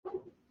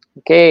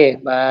Oke,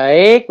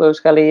 baik, Bapak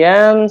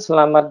sekalian,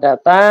 selamat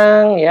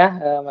datang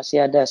ya.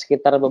 Masih ada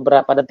sekitar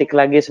beberapa detik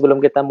lagi sebelum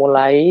kita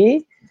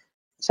mulai.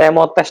 Saya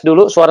mau tes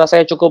dulu, suara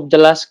saya cukup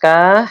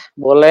jelaskah?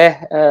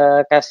 Boleh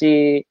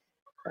kasih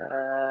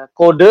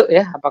kode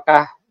ya,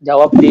 apakah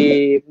jawab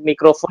di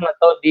mikrofon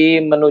atau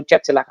di menu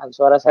chat, silahkan.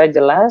 Suara saya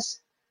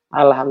jelas?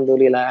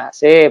 Alhamdulillah,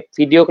 sip.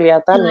 Video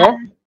kelihatan ya? Jelas.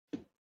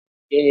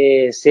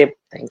 Oke, sip,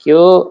 thank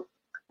you.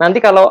 Nanti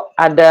kalau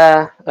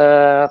ada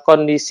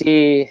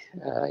kondisi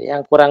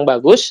yang kurang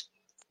bagus,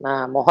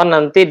 nah mohon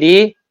nanti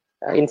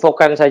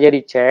diinfokan saja di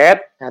chat.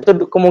 Nah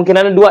itu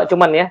kemungkinan dua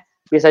cuman ya,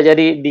 bisa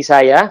jadi di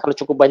saya, kalau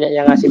cukup banyak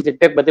yang ngasih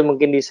feedback berarti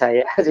mungkin di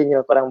saya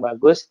sinyal kurang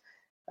bagus.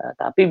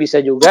 Tapi bisa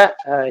juga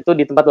itu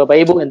di tempat Bapak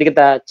Ibu, nanti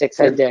kita cek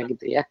saja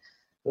gitu ya.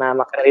 Nah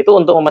maka dari itu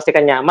untuk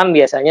memastikan nyaman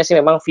biasanya sih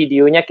memang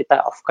videonya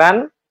kita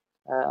off-kan,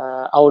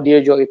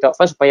 audio juga kita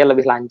off-kan supaya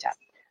lebih lancar.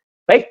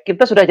 Baik,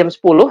 kita sudah jam 10,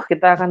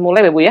 kita akan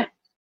mulai Ibu ya.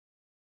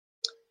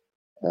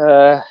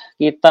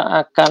 Kita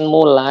akan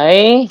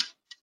mulai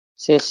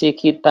sesi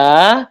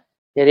kita.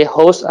 Jadi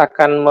host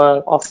akan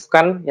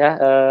meng-off-kan ya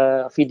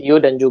video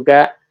dan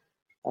juga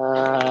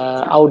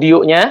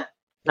audionya.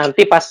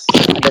 Nanti pas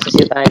ada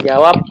sesi tanya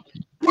jawab,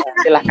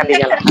 silahkan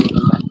dinyalakan.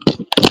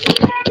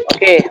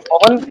 Oke,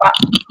 mohon Pak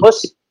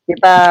host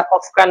kita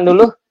off-kan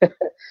dulu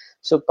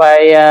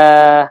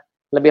supaya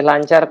lebih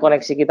lancar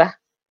koneksi kita.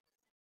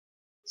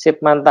 Sip,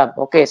 mantap.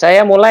 Oke,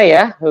 saya mulai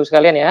ya, Bapak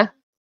sekalian ya.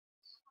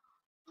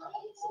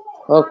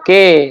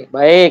 Oke,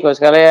 baik Bapak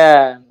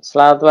sekalian.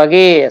 Selamat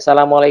pagi.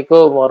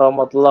 Assalamualaikum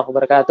warahmatullahi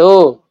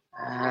wabarakatuh.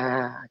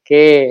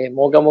 Oke,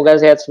 moga-moga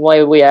sehat semua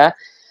Ibu ya.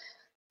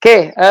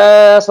 Oke,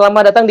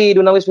 selamat datang di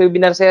Dunamis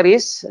Webinar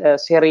Series,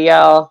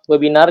 serial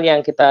webinar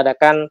yang kita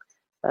adakan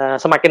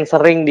semakin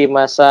sering di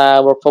masa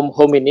work from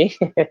home ini.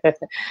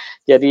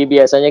 Jadi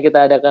biasanya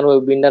kita adakan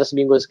webinar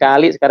seminggu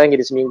sekali, sekarang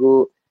jadi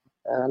seminggu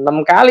 6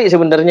 kali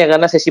sebenarnya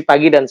karena sesi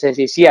pagi dan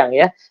sesi siang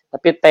ya.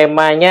 Tapi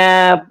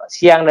temanya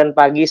siang dan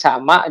pagi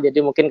sama, jadi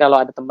mungkin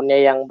kalau ada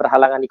temennya yang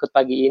berhalangan ikut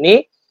pagi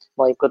ini,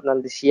 mau ikut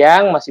nanti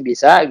siang masih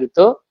bisa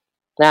gitu.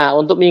 Nah,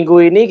 untuk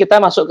minggu ini kita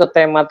masuk ke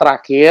tema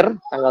terakhir,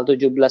 tanggal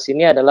 17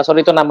 ini adalah, sorry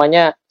itu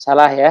namanya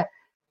salah ya,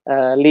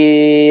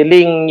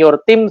 leading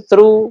your team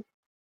through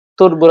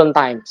turbulent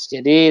times.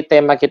 Jadi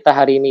tema kita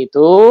hari ini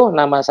itu,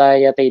 nama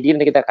saya Teddy,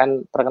 nanti kita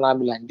akan perkenalan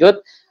lebih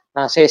lanjut.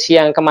 Nah, sesi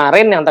yang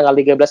kemarin yang tanggal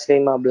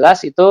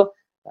 13-15 itu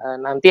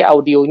nanti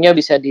audionya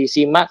bisa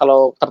disimak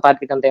kalau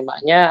tertarik dengan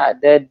temanya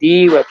ada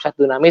di website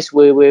Dunamis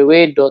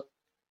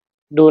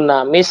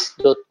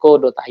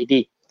www.dunamis.co.id.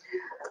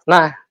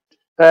 Nah,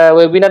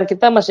 webinar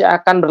kita masih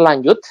akan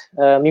berlanjut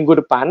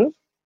minggu depan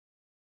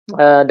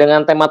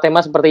dengan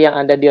tema-tema seperti yang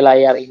ada di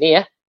layar ini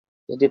ya.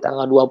 Jadi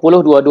tanggal 20,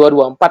 22,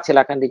 24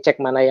 silakan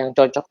dicek mana yang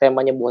cocok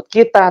temanya buat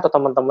kita atau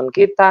teman-teman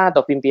kita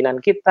atau pimpinan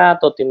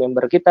kita atau tim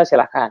member kita,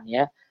 silakan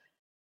ya.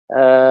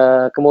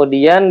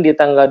 Kemudian di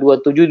tanggal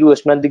 27,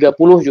 29,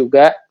 30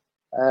 juga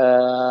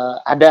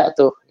ada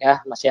tuh ya,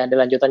 masih ada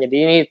lanjutannya. Jadi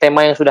ini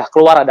tema yang sudah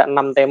keluar, ada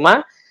 6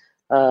 tema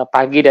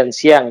pagi dan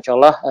siang, insya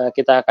Allah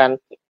kita akan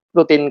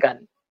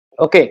rutinkan.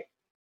 Oke.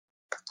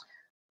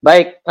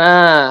 Baik,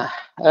 nah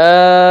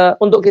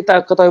untuk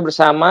kita ketahui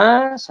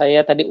bersama,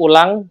 saya tadi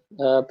ulang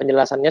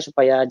penjelasannya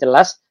supaya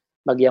jelas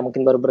bagi yang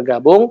mungkin baru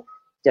bergabung.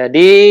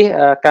 Jadi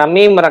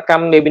kami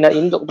merekam webinar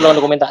ini untuk keperluan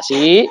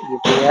dokumentasi,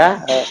 gitu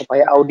ya,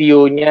 supaya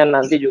audionya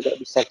nanti juga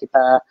bisa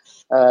kita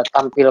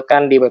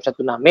tampilkan di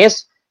website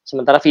Dunamis.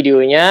 Sementara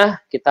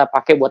videonya kita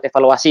pakai buat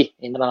evaluasi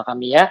internal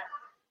kami ya.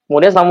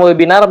 Kemudian selama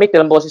webinar, mic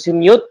dalam posisi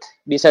mute,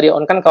 bisa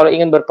di-on-kan kalau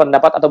ingin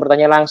berpendapat atau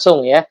bertanya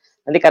langsung ya.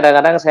 Nanti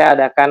kadang-kadang saya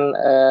adakan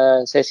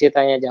sesi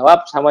tanya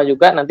jawab, sama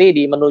juga nanti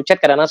di menu chat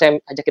kadang-kadang saya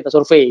ajak kita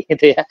survei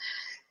gitu ya.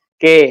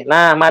 Oke,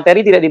 nah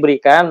materi tidak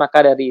diberikan,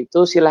 maka dari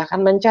itu silahkan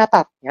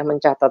mencatat ya,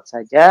 mencatat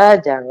saja,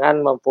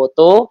 jangan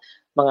memfoto.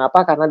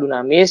 Mengapa? Karena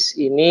Dunamis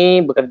ini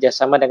bekerja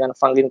sama dengan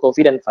Franklin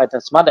Covey dan Vital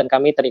Smart dan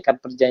kami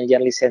terikat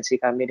perjanjian lisensi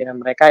kami dengan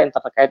mereka yang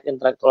terkait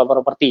intellectual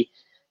property.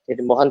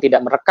 Jadi mohon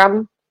tidak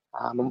merekam,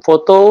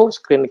 memfoto,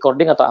 screen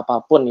recording atau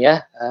apapun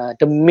ya,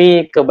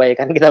 demi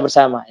kebaikan kita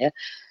bersama ya.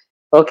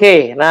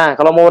 Oke, nah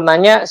kalau mau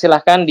nanya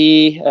silahkan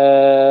di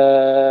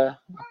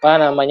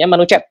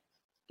menu chat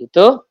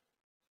gitu.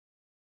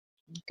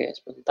 Oke,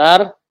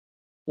 sebentar.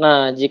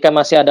 Nah, jika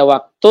masih ada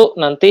waktu,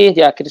 nanti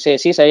di akhir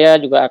sesi saya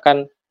juga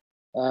akan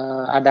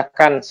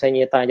adakan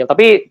sesi tanya jawab.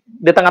 Tapi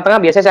di tengah-tengah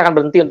biasanya saya akan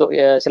berhenti untuk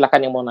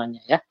silahkan yang mau nanya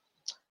ya.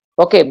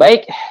 Oke,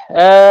 baik.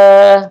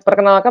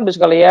 Perkenalkan Bapak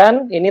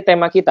sekalian, ini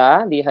tema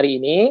kita di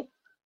hari ini,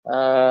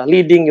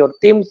 leading your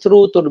team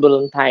through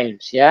turbulent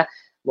times ya.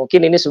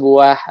 Mungkin ini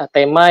sebuah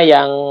tema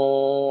yang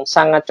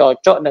sangat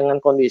cocok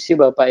dengan kondisi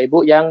Bapak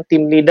Ibu yang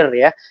tim leader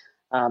ya.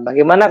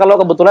 Bagaimana kalau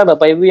kebetulan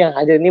Bapak Ibu yang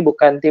hadir ini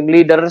bukan tim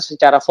leader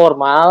secara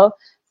formal,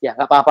 ya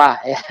nggak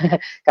apa-apa ya.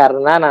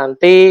 Karena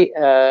nanti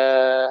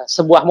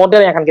sebuah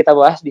model yang akan kita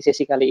bahas di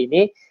sesi kali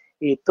ini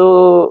itu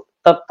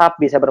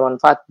tetap bisa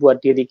bermanfaat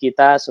buat diri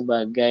kita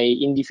sebagai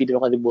individu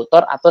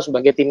kontributor atau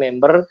sebagai tim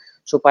member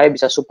supaya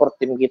bisa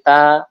support tim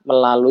kita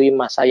melalui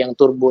masa yang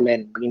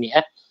turbulent begini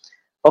ya.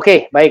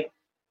 Oke, baik.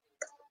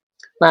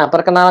 Nah,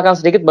 perkenalkan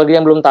sedikit bagi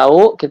yang belum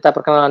tahu, kita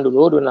perkenalan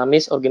dulu.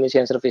 Dunamis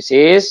Organization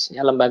Services,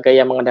 ya, lembaga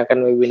yang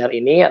mengadakan webinar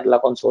ini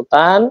adalah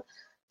konsultan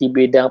di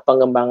bidang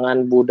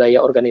pengembangan budaya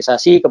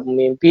organisasi,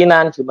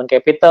 kepemimpinan, human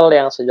capital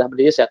yang sudah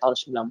berdiri sejak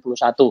tahun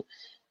 91.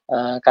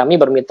 Kami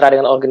bermitra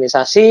dengan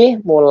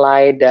organisasi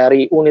mulai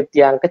dari unit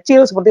yang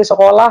kecil seperti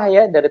sekolah,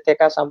 ya, dari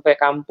TK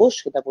sampai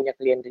kampus kita punya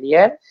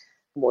klien-klien,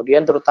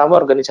 kemudian terutama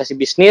organisasi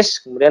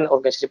bisnis, kemudian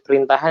organisasi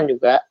perintahan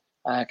juga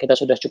kita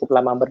sudah cukup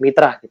lama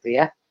bermitra gitu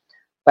ya.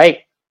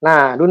 Baik,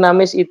 nah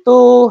Dunamis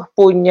itu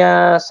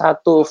punya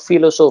satu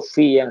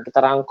filosofi yang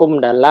kita rangkum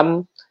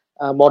dalam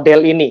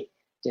model ini.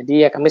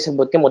 Jadi ya kami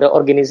sebutnya model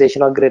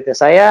organizational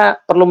greatness. Saya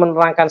perlu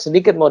menerangkan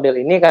sedikit model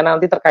ini karena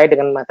nanti terkait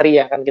dengan materi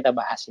yang akan kita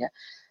bahas ya.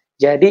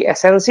 Jadi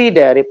esensi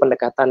dari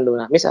pendekatan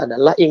Dunamis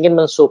adalah ingin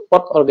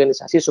mensupport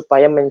organisasi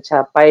supaya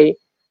mencapai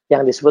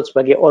yang disebut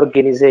sebagai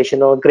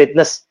organizational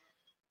greatness.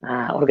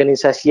 Nah,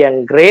 organisasi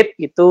yang great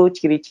itu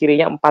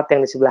ciri-cirinya 4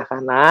 yang di sebelah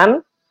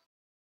kanan.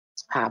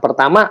 Nah,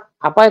 pertama,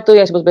 apa itu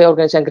yang disebut sebagai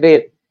organisasi yang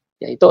great?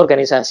 Yaitu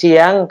organisasi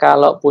yang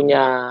kalau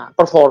punya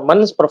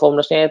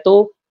performance-nya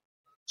itu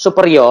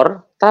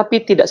superior,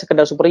 tapi tidak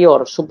sekedar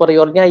superior,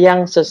 superiornya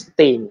yang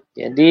sustain.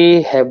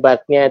 Jadi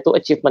hebatnya itu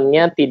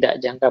achievement-nya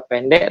tidak jangka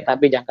pendek,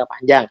 tapi jangka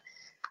panjang.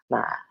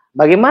 Nah,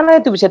 bagaimana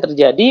itu bisa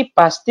terjadi?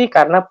 Pasti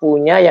karena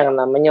punya yang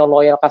namanya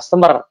loyal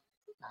customer.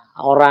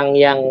 Nah, orang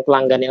yang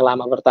pelanggan yang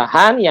lama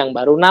bertahan, yang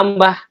baru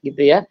nambah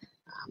gitu ya,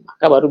 nah,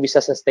 maka baru bisa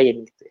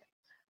sustain gitu ya.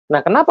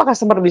 Nah, kenapa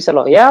customer bisa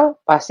loyal?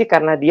 Pasti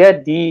karena dia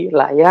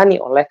dilayani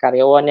oleh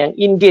karyawan yang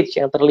engage,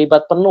 yang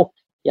terlibat penuh,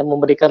 yang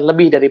memberikan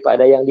lebih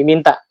daripada yang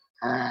diminta.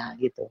 Nah,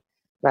 gitu.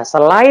 Nah,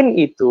 selain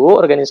itu,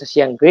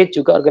 organisasi yang great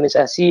juga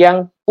organisasi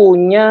yang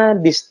punya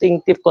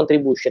distinctive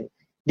contribution.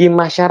 Di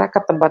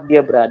masyarakat tempat dia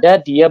berada,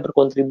 dia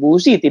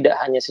berkontribusi tidak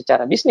hanya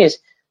secara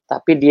bisnis,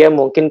 tapi dia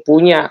mungkin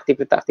punya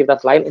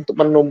aktivitas-aktivitas lain untuk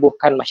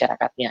menumbuhkan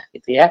masyarakatnya,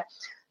 gitu ya.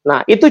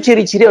 Nah, itu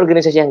ciri-ciri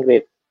organisasi yang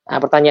great. Nah,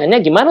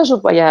 pertanyaannya gimana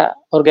supaya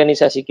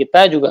organisasi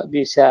kita juga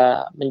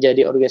bisa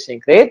menjadi organisasi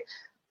yang great?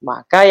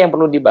 Maka yang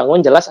perlu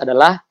dibangun jelas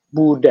adalah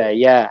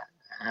budaya.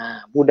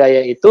 Nah, budaya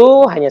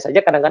itu hanya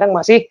saja kadang-kadang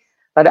masih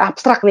rada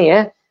abstrak nih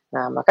ya.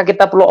 Nah, maka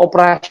kita perlu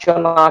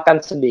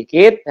operasionalkan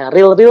sedikit. Nah,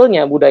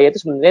 real-realnya budaya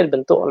itu sebenarnya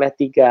dibentuk oleh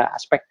 3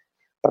 aspek.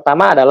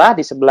 Pertama adalah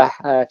di sebelah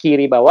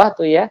kiri bawah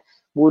tuh ya,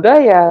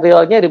 budaya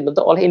realnya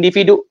dibentuk oleh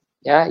individu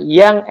ya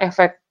yang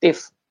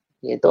efektif,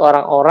 yaitu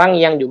orang-orang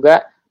yang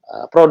juga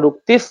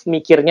produktif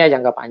mikirnya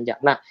jangka panjang.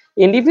 Nah,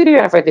 individu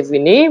yang efektif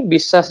ini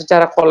bisa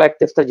secara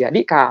kolektif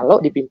terjadi kalau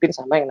dipimpin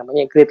sama yang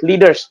namanya great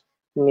leaders.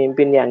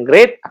 Pemimpin yang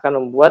great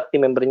akan membuat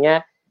tim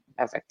membernya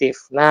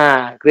efektif.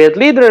 Nah, great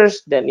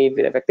leaders dan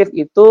individu efektif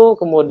itu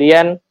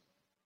kemudian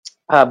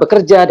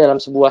bekerja dalam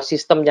sebuah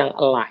sistem yang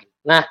align.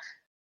 Nah,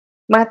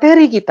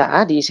 materi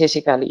kita di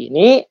sesi kali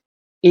ini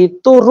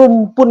itu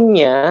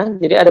rumpunnya,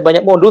 jadi ada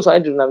banyak modul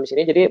soalnya di Dunamis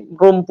ini, jadi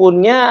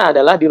rumpunnya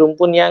adalah di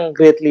rumpun yang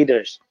great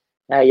leaders.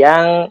 Nah,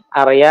 yang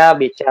area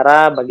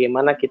bicara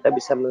bagaimana kita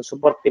bisa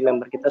mensupport tim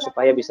member kita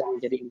supaya bisa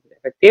menjadi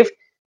efektif,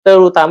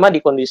 terutama di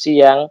kondisi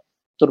yang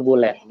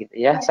turbulent gitu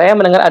ya. Saya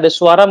mendengar ada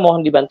suara,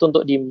 mohon dibantu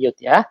untuk di-mute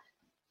ya.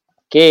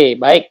 Oke,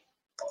 baik.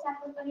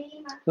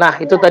 Nah,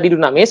 itu tadi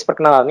Dunamis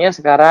perkenalannya.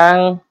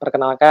 Sekarang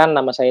perkenalkan,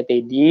 nama saya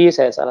Teddy,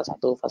 saya salah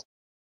satu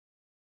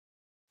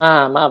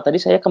maaf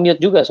tadi saya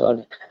ke-mute juga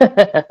soalnya.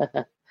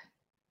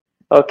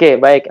 Oke,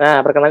 baik. Nah,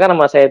 perkenalkan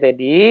nama saya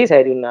Teddy,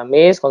 saya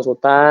Dunamis,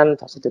 konsultan,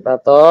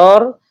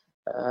 fasilitator,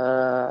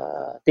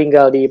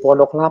 tinggal di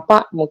Pondok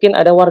Kelapa. Mungkin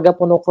ada warga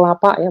Pondok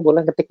Kelapa ya,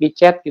 boleh ketik di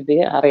chat gitu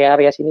ya,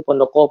 area-area sini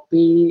Pondok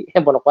Kopi,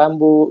 Pondok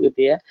Bambu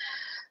gitu ya.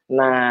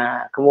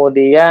 Nah,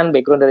 kemudian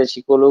background dari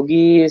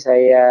psikologi,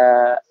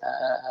 saya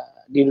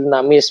di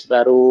Dunamis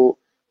baru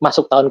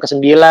masuk tahun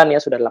ke-9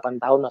 ya, sudah 8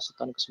 tahun masuk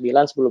tahun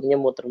ke-9,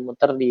 sebelumnya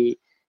muter-muter di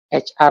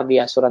HR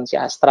di asuransi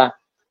Astra.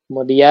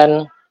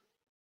 Kemudian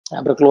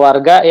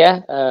berkeluarga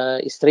ya,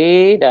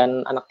 istri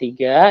dan anak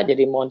 3,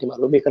 jadi mohon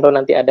dimaklumi kalau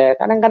nanti ada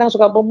kadang-kadang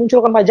suka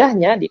memunculkan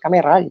wajahnya di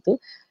kamera gitu,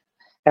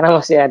 karena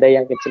masih ada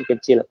yang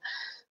kecil-kecil.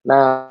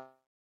 Nah,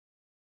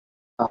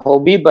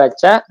 hobi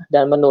baca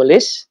dan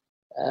menulis,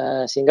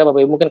 sehingga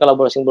Bapak Ibu mungkin kalau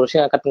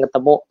browsing-browsing akan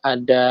ketemu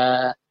ada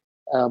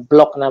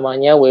blog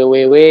namanya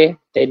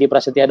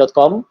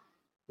www.teddyprasetya.com.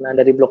 Nah,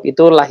 dari blog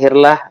itu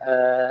lahirlah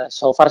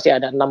so far sih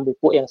ada 6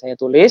 buku yang saya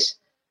tulis.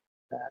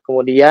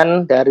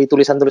 Kemudian dari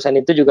tulisan-tulisan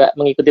itu juga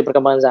mengikuti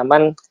perkembangan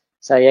zaman,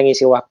 saya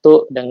ngisi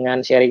waktu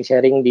dengan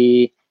sharing-sharing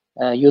di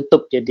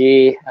YouTube.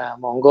 Jadi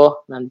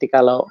monggo nanti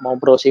kalau mau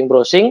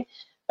browsing-browsing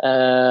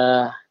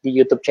di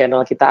YouTube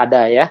channel kita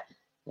ada ya.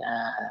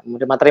 Nah,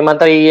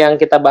 materi-materi yang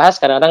kita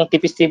bahas kadang-kadang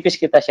tipis-tipis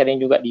kita sharing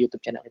juga di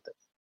YouTube channel itu.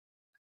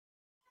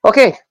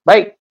 Oke,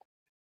 baik.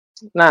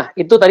 Nah,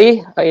 itu tadi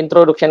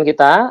introduction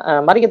kita.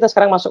 Mari kita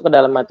sekarang masuk ke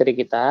dalam materi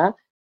kita,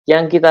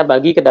 yang kita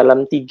bagi ke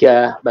dalam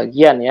 3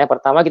 bagian ya.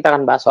 Pertama kita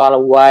akan bahas soal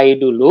why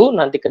dulu,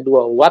 nanti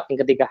kedua what, yang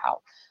ketiga how.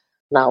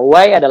 Nah,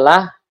 why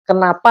adalah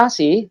kenapa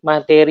sih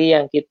materi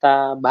yang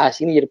kita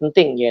bahas ini jadi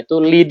penting, yaitu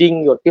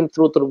leading your team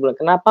through turbulent.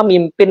 Kenapa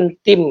mimpin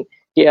tim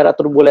di era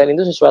turbulent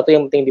itu sesuatu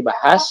yang penting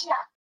dibahas?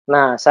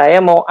 Nah,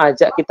 saya mau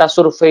ajak kita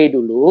survei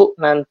dulu,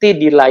 nanti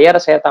di layar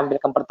saya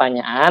tampilkan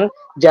pertanyaan,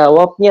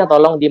 jawabnya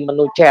tolong di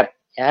menu chat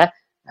ya.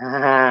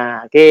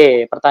 Nah,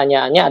 oke,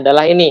 pertanyaannya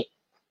adalah ini.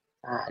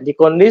 Nah, di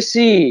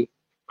kondisi,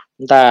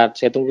 bentar,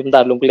 saya tunggu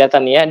bentar, belum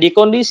kelihatan ya. Di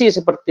kondisi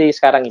seperti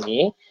sekarang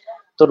ini,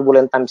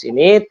 turbulent times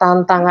ini,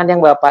 tantangan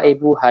yang Bapak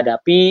Ibu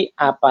hadapi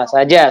apa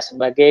saja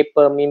sebagai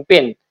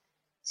pemimpin?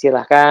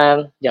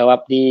 Silahkan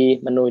jawab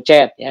di menu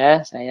chat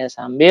ya. Saya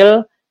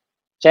sambil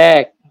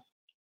cek.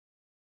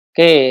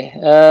 Oke,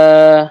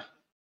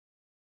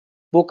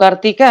 Bu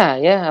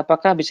Kartika ya,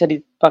 apakah bisa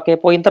dipakai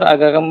pointer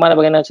agak kemana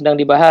bagian yang sedang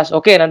dibahas?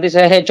 Oke, nanti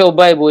saya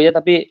coba Ibu ya,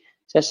 tapi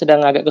saya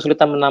sedang agak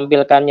kesulitan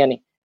menampilkannya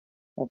nih.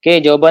 Oke,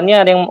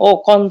 jawabannya ada yang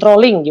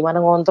controlling, gimana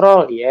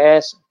ngontrol?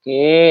 Yes.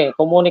 Oke,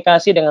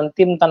 komunikasi dengan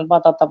tim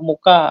tanpa tatap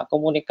muka,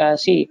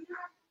 komunikasi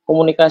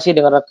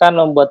dengan rekan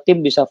membuat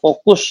tim bisa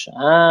fokus.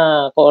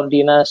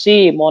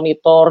 Koordinasi,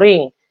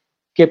 monitoring,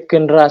 gap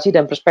generasi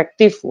dan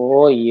perspektif.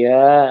 Oh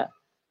iya.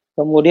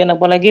 Kemudian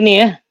apa lagi nih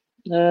ya?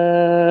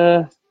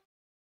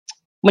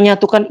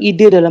 Menyatukan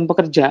ide dalam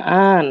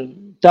pekerjaan,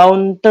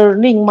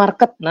 downturning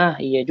market. Nah,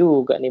 iya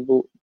juga nih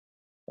Bu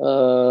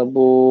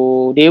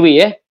Dewi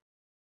ya.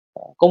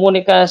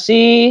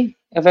 Komunikasi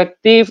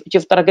efektif,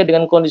 achieve target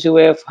dengan kondisi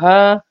WFH,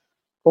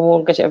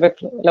 komunikasi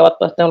efektif lewat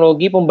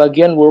teknologi,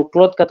 pembagian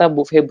workload kata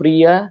Bu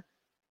Febria,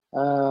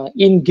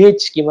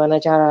 engage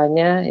gimana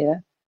caranya ya.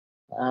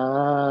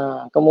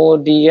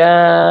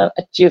 Kemudian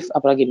achieve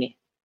apalagi nih?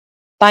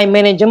 Time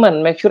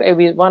management, make sure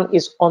everyone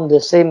is on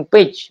the same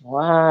page.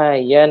 Wah,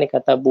 ya nih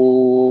kata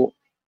Bu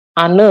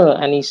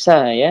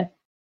Anissa ya.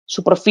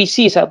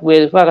 Supervisi saat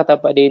WFH kata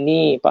Pak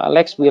Denny, Pak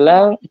Alex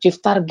bilang achieve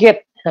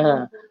target.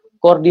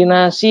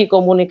 Koordinasi,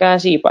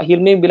 komunikasi. Pak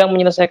Hilmi bilang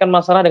menyelesaikan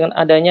masalah dengan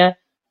adanya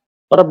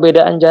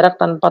perbedaan jarak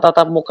tanpa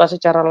tatap muka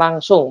secara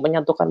langsung,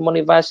 menyatukan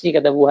motivasi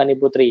kata Bu Hani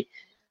Putri.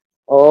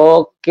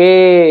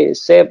 Oke,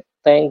 sip.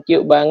 Thank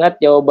you banget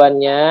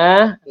jawabannya.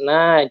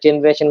 Nah,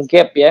 generation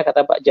gap ya,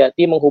 kata Pak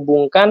Jati,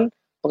 menghubungkan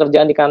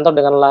pekerjaan di kantor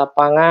dengan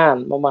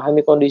lapangan,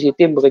 memahami kondisi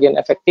tim, bekerja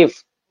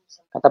efektif.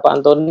 Kata Pak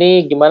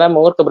Antoni, gimana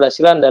mengukur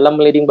keberhasilan dalam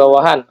leading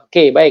bawahan.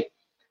 Oke, baik.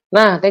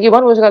 Nah, thank you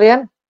banget Bu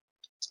sekalian.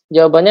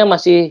 Jawabannya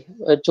masih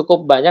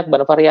cukup banyak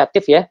dan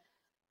variatif ya.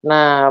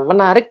 Nah,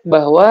 menarik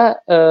bahwa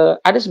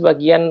ada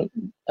sebagian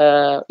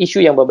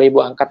isu yang Bapak Ibu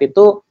angkat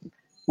itu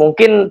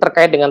mungkin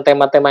terkait dengan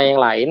tema-tema yang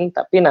lain,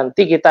 tapi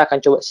nanti kita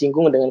akan coba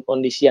singgung dengan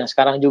kondisi yang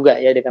sekarang juga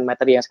ya, dengan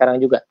materi yang sekarang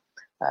juga.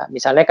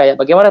 Misalnya kayak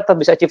bagaimana tetap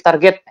bisa achieve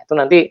target, itu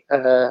nanti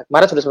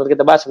kemarin sudah sempat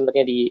kita bahas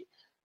sebenarnya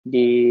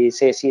di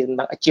sesi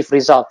tentang achieve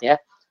result ya.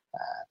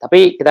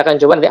 Tapi kita akan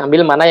coba nanti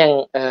ambil mana yang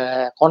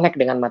connect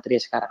dengan materi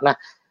sekarang. Nah,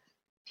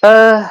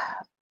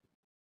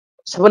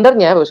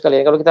 sebenarnya Bapak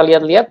sekalian, kalau kita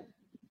lihat-lihat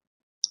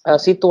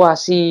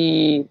situasi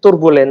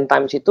turbulent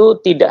times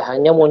itu tidak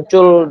hanya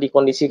muncul di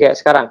kondisi kayak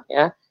sekarang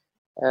ya.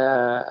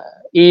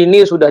 Ini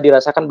sudah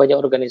dirasakan banyak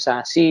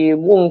organisasi,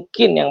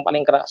 mungkin yang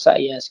paling kerasa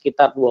ya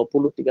sekitar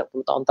 20-30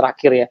 tahun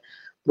terakhir ya.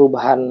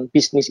 Perubahan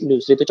bisnis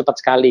industri itu cepat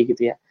sekali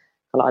gitu ya.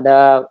 Kalau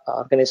ada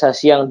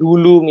organisasi yang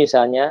dulu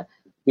misalnya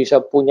bisa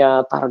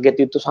punya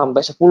target itu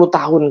sampai 10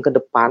 tahun ke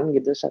depan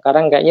gitu,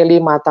 sekarang kayaknya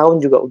 5 tahun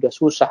juga udah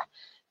susah.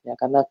 Ya,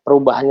 karena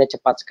perubahannya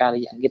cepat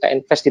sekali ya. Kita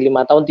invest di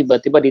 5 tahun,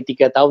 tiba-tiba di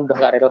 3 tahun udah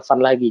nggak relevan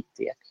lagi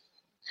gitu ya.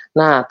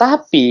 Nah,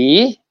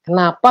 tapi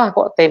kenapa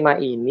kok tema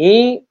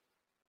ini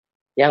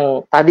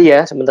yang tadi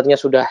ya sebenarnya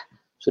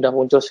sudah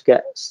muncul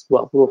sejak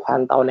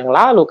 20-an tahun yang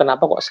lalu,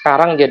 kenapa kok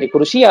sekarang jadi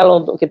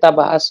krusial untuk kita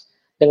bahas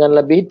dengan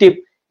lebih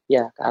deep?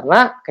 Ya,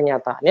 karena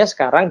kenyataannya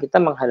sekarang kita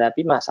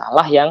menghadapi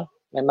masalah yang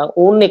memang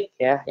unik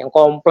ya, yang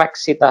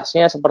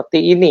kompleksitasnya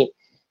seperti ini.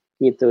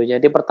 Gitu.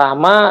 Jadi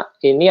pertama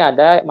ini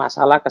ada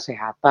masalah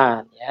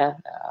kesehatan ya.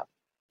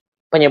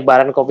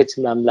 Penyebaran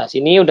COVID-19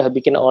 ini udah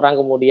bikin orang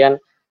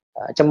kemudian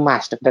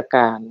cemas,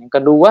 deg-degan.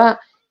 Yang kedua,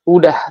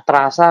 udah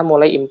terasa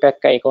mulai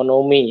impact ke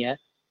ekonomi ya.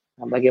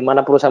 Nah,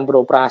 bagaimana perusahaan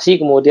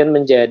beroperasi kemudian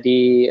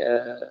menjadi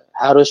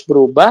harus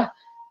berubah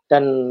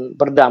dan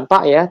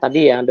berdampak ya.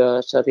 Tadi ya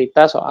ada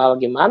cerita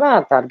soal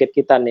gimana target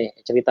kita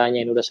nih.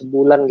 Ceritanya ini udah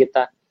sebulan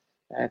kita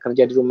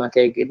kerja di rumah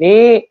kayak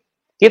gini.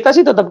 Kita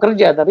sih tetap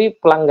kerja, tapi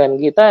pelanggan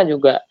kita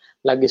juga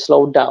lagi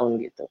slow down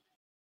gitu.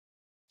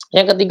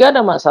 Yang ketiga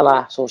ada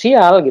masalah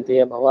sosial gitu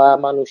ya, bahwa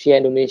manusia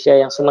Indonesia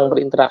yang senang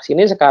berinteraksi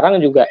ini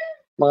sekarang juga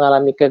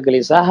mengalami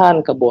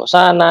kegelisahan,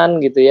 kebosanan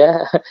gitu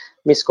ya,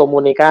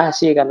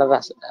 miskomunikasi karena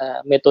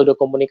metode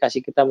komunikasi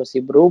kita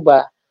mesti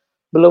berubah.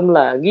 Belum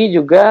lagi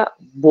juga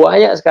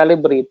banyak sekali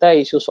berita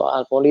isu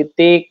soal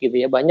politik gitu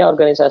ya, banyak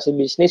organisasi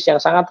bisnis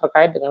yang sangat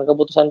terkait dengan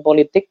keputusan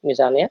politik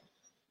misalnya.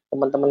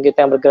 Teman-teman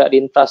kita yang bergerak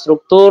di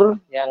infrastruktur,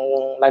 yang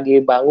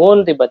lagi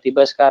bangun,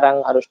 tiba-tiba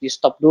sekarang harus di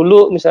stop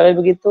dulu, misalnya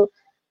begitu.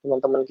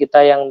 Teman-teman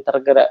kita yang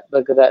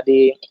bergerak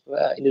di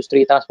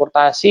industri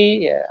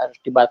transportasi, ya harus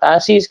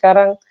dibatasi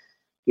sekarang,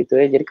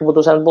 gitu ya. Jadi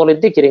keputusan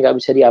politik jadi nggak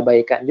bisa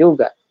diabaikan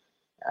juga.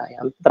 Nah,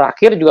 yang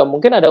terakhir juga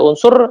mungkin ada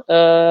unsur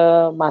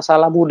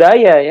masalah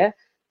budaya ya.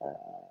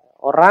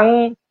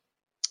 Orang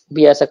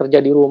biasa kerja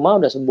di rumah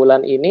udah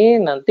sebulan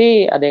ini,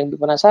 nanti ada yang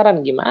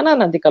penasaran gimana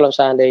nanti kalau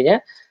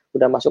seandainya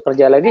udah masuk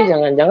kerja lagi,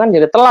 jangan-jangan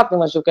jadi telat nih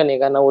masuknya nih,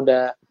 karena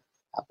udah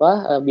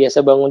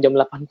biasa bangun jam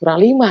 8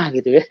 kurang 5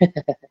 gitu ya.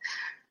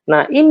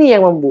 Nah, ini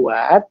yang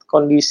membuat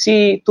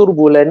kondisi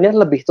turbulennya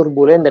lebih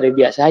turbulen dari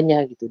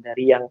biasanya gitu,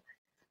 dari yang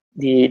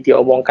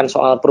diomongkan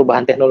soal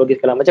perubahan teknologi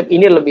segala macam,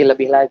 ini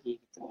lebih-lebih lagi.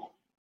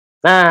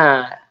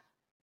 Nah,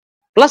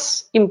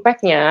 plus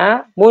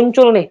impact-nya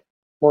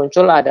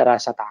muncul ada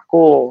rasa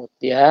takut,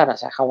 ya,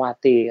 rasa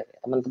khawatir.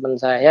 Teman-teman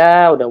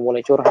saya udah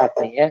mulai curhat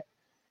nih ya,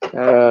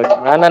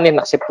 gimana nih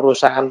nasib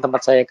perusahaan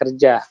tempat saya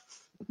kerja.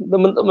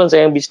 Teman-teman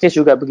saya yang bisnis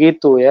juga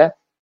begitu ya,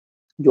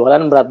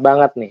 jualan berat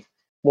banget nih.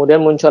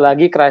 Kemudian muncul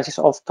lagi crisis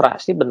of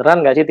trust, ini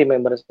beneran nggak sih tim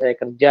member saya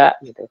kerja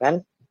gitu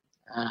kan?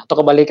 Nah, atau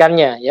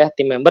kebalikannya ya,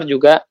 tim member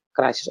juga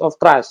crisis of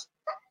trust.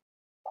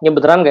 Ini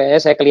beneran nggak ya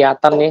saya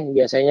kelihatan nih?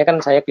 Biasanya kan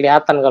saya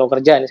kelihatan kalau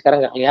kerja, ini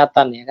sekarang nggak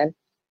kelihatan ya kan?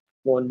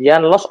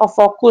 Kemudian loss of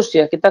focus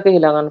ya, kita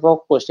kehilangan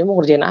fokus. Ini mau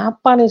ngerjain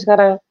apa nih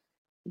sekarang?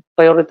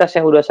 Prioritas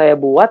yang udah saya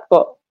buat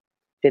kok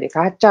jadi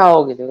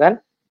kacau gitu kan?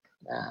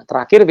 Nah,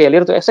 terakhir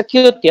failure to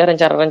execute ya,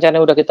 rencana-rencana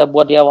yang udah kita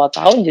buat di awal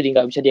tahun jadi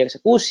nggak bisa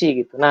dieksekusi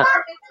gitu. Nah,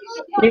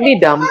 ini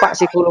dampak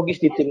psikologis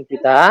di tim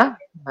kita.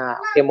 Nah,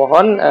 oke,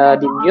 mohon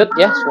di mute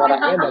ya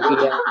suaranya bagi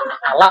yang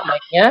nyala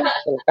mic-nya,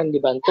 silakan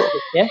dibantu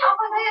mic-nya.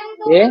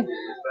 Oke,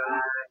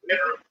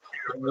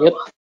 mute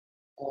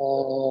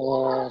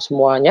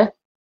semuanya.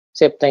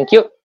 Sip, thank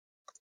you.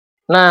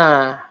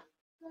 Nah,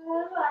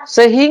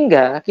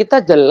 sehingga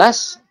kita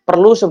jelas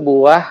perlu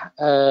sebuah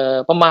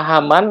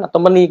pemahaman atau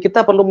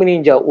kita perlu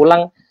meninjau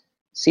ulang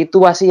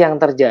situasi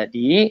yang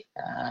terjadi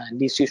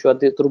di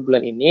situasi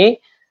turbulent ini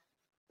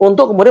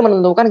untuk kemudian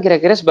menentukan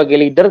kira-kira sebagai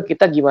leader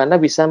kita gimana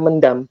bisa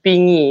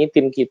mendampingi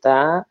tim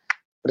kita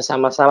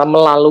bersama-sama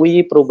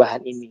melalui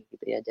perubahan ini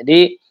gitu ya.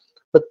 Jadi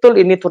betul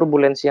ini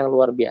turbulensi yang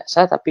luar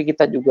biasa, tapi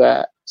kita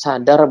juga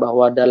sadar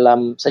bahwa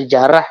dalam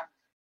sejarah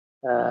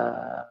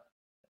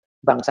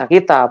bangsa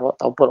kita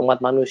ataupun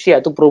umat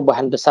manusia itu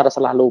perubahan besar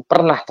selalu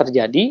pernah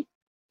terjadi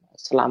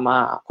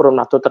selama kurun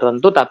waktu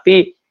tertentu,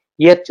 tapi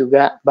yet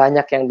juga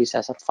banyak yang bisa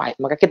survive.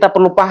 Maka kita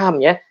perlu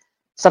paham ya,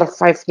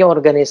 survive-nya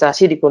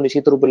organisasi di kondisi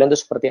turbulent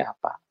itu seperti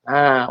apa.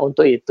 Nah,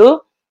 untuk itu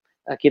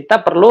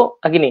kita perlu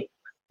gini,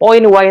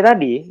 poin Y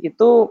tadi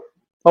itu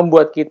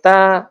membuat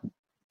kita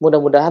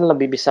mudah-mudahan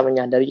lebih bisa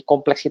menyadari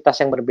kompleksitas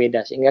yang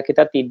berbeda, sehingga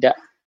kita tidak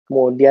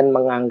kemudian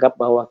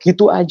menganggap bahwa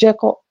gitu aja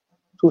kok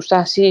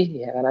susah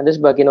sih, ya kan. Ada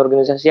sebagian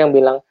organisasi yang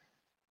bilang,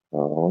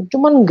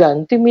 cuman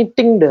ganti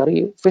meeting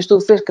dari face to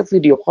face ke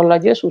video call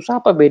aja susah,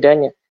 apa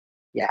bedanya?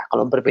 Ya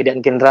kalau perbedaan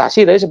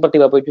generasi tadi seperti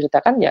Bapak Ibu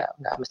ceritakan ya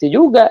nggak mesti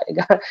juga,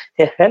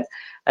 ya kan.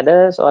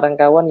 Ada seorang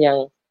kawan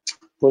yang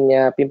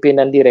punya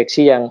pimpinan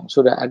direksi yang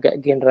sudah agak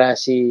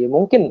generasi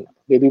mungkin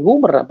baby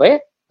boomer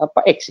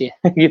apa X ya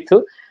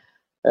gitu.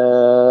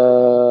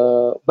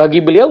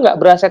 Bagi beliau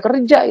nggak berasa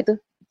kerja itu,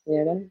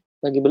 ya kan.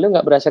 Bagi beliau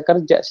nggak berasa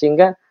kerja,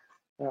 sehingga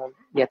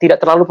ya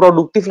tidak terlalu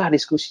produktif lah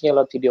diskusinya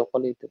lewat video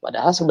call itu.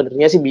 Padahal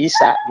sebenarnya sih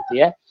bisa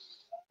gitu ya.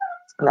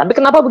 Tapi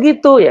kenapa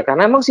begitu ya?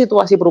 Karena memang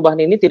situasi perubahan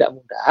ini tidak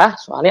mudah,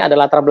 soalnya ada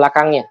latar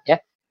belakangnya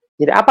ya.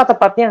 Jadi apa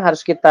tepatnya yang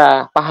harus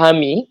kita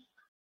pahami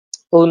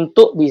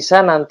untuk bisa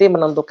nanti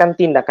menentukan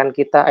tindakan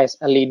kita as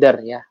a leader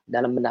ya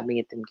dalam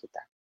mendampingi tim kita.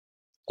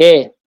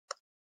 Oke.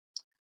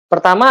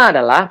 Pertama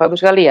adalah Bapak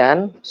Ibu sekalian,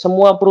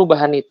 semua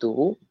perubahan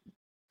itu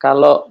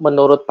kalau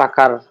menurut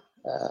pakar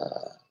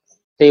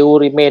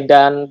teori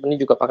medan, ini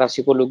juga pakar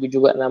psikologi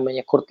juga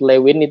namanya Kurt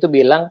Lewin itu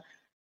bilang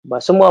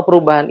bahwa semua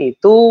perubahan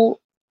itu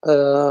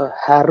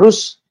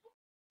harus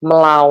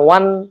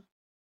melawan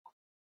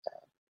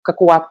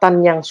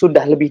kekuatan yang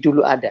sudah lebih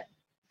dulu ada.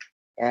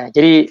 Ya,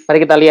 jadi mari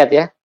kita lihat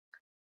ya.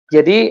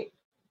 Jadi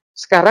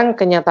sekarang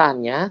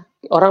kenyataannya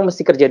orang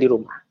mesti kerja di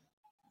rumah.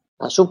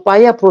 Nah,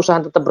 supaya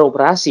perusahaan tetap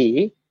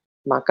beroperasi,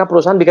 maka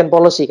perusahaan bikin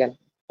policy kan.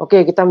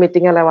 Oke, kita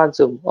meetingnya lewat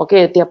Zoom.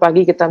 Oke, tiap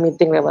pagi kita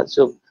meeting lewat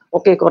Zoom.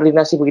 Oke,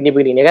 koordinasi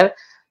begini-begini ya kan.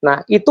 Nah,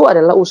 itu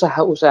adalah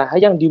usaha-usaha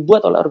yang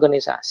dibuat oleh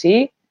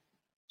organisasi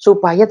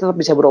supaya tetap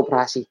bisa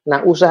beroperasi.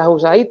 Nah,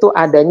 usaha-usaha itu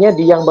adanya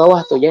di yang bawah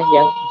tuh ya,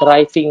 yang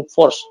driving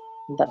force.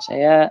 Bentar,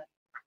 saya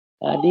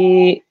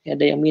tadi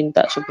ada yang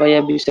minta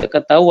supaya bisa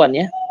ketahuan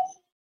ya.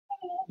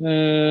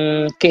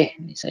 Oke,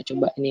 ini saya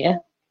coba ini ya.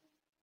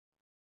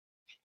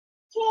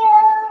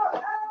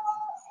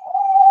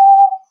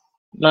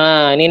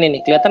 Nah, ini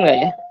nih, kelihatan nggak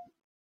ya?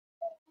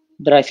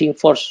 Driving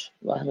force.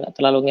 Wah, nggak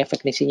terlalu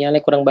ngefek nih,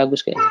 sinyalnya kurang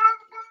bagus kayaknya.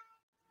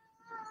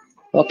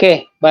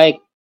 Oke, baik.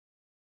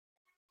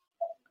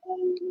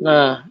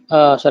 Nah,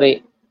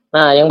 sorry.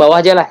 Nah, yang bawah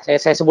aja lah, saya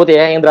sebut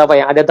ya, yang berapa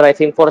yang ada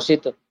driving force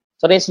itu.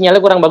 Soalnya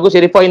sinyalnya kurang bagus,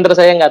 jadi pointer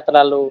saya nggak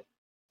terlalu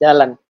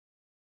jalan.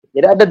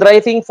 Jadi ada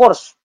driving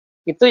force,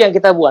 itu yang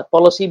kita buat,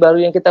 policy baru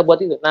yang kita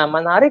buat itu. Nah,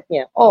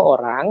 menariknya,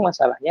 orang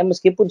masalahnya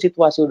meskipun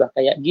situasi udah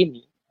kayak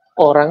gini,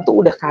 orang tuh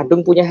udah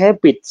kadung punya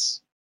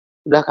habits,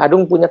 udah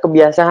kadung punya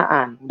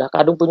kebiasaan, udah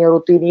kadung punya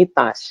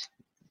rutinitas.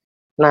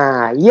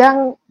 Nah,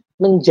 yang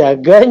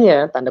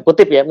menjaganya, tanda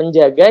kutip ya,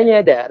 menjaganya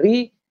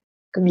dari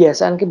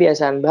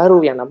kebiasaan-kebiasaan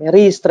baru yang namanya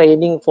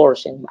restraining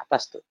force yang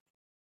atas tuh.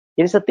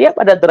 Jadi setiap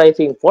ada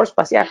driving force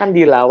pasti akan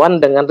dilawan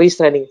dengan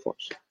restraining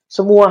force.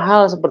 Semua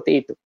hal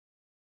seperti itu.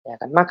 Ya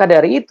kan? Maka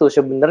dari itu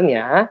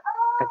sebenarnya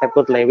kata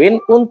Kurt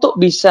Lewin, untuk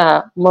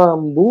bisa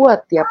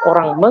membuat tiap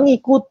orang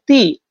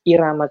mengikuti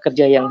irama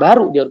kerja yang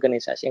baru di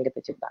organisasi yang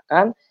kita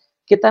ciptakan,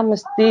 kita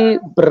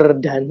mesti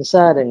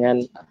berdansa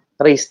dengan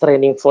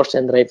restraining force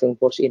and driving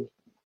force ini.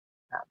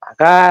 Nah,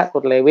 maka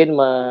Kurt Lewin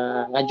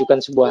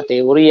mengajukan sebuah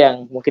teori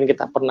yang mungkin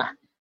kita pernah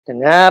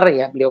dengar,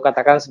 ya beliau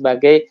katakan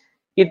sebagai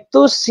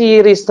itu si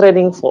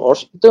restraining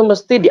force itu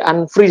mesti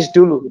di-unfreeze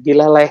dulu,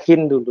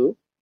 dilelehin dulu.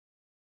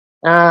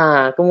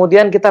 Nah,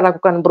 kemudian kita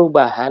lakukan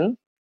perubahan,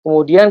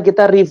 kemudian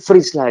kita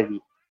refreeze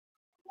lagi.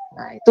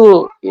 Nah,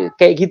 itu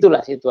kayak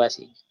gitulah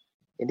situasi.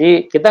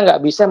 Jadi kita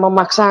nggak bisa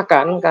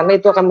memaksakan karena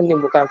itu akan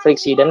menimbulkan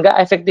friksi dan nggak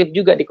efektif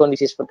juga di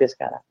kondisi seperti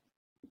sekarang.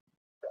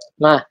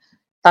 Nah,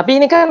 tapi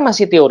ini kan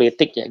masih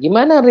teoretik ya.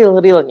 Gimana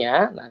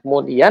real-realnya? Nah,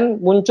 kemudian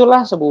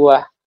muncullah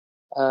sebuah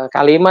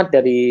kalimat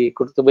dari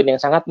Kurt Lewin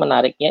yang sangat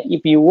menariknya. If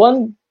you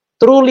want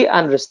truly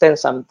understand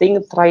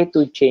something, try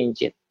to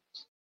change it.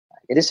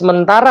 Jadi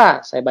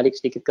sementara, saya balik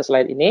sedikit ke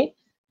slide ini,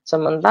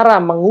 sementara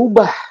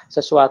mengubah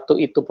sesuatu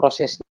itu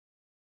prosesnya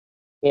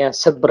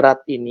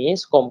seberat ini,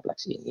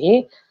 sekompleks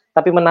ini,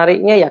 tapi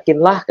menariknya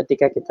yakinlah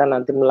ketika kita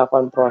nanti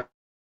melakukan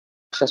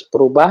proses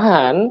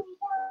perubahan,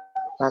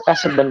 maka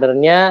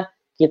sebenarnya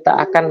kita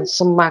akan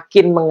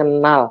semakin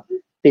mengenal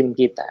tim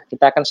kita.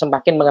 Kita akan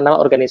semakin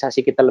mengenal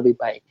organisasi kita lebih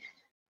baik.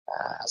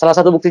 Salah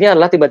satu buktinya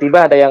adalah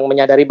tiba-tiba ada yang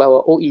menyadari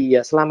bahwa, oh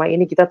iya, selama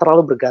ini kita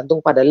terlalu bergantung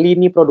pada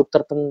lini produk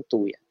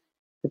tertentu ya.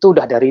 Itu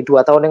udah dari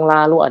 2 tahun yang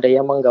lalu ada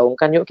yang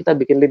menggaungkan, yuk kita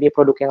bikin lini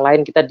produk yang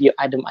lain, kita di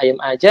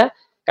adem-ayem aja,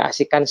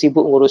 keasikan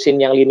sibuk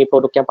ngurusin yang lini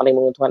produk yang paling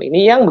menguntungkan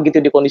ini, yang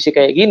begitu di kondisi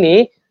kayak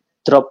gini,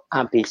 drop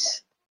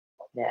habis.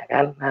 Ya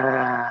kan?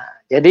 Nah,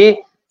 jadi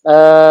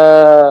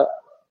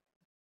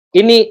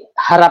ini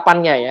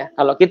harapannya ya,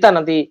 kalau kita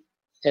nanti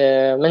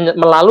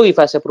melalui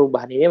fase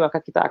perubahan ini, maka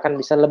kita akan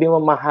bisa lebih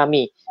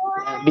memahami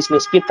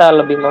bisnis kita,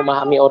 lebih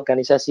memahami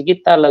organisasi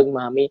kita, lebih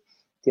memahami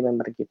tim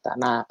member kita.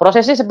 Nah,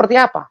 prosesnya seperti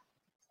apa?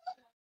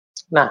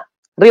 Nah,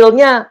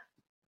 realnya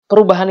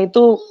perubahan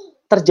itu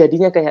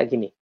terjadinya kayak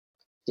gini.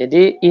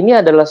 Jadi ini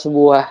adalah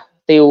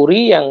sebuah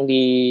teori yang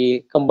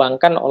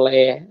dikembangkan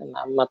oleh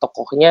nama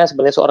tokohnya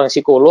sebenarnya seorang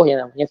psikolog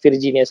yang namanya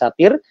Virginia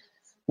Satir.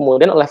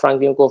 Kemudian oleh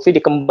Franklin Covey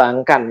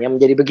dikembangkan yang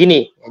menjadi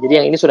begini. Jadi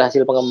yang ini sudah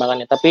hasil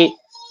pengembangannya, tapi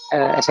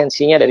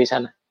esensinya dari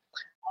sana.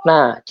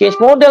 Nah, change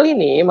model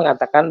ini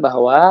mengatakan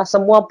bahwa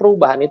semua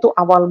perubahan itu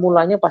awal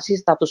mulanya pasti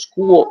status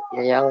quo,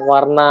 ya, yang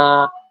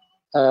warna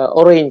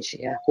orange,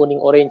 ya, kuning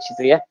orange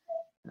itu ya.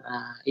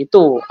 Nah,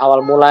 itu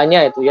awal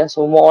mulanya itu ya,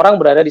 semua orang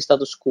berada di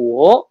status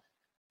quo,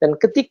 dan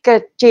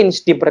ketika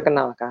change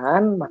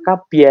diperkenalkan,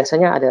 maka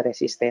biasanya ada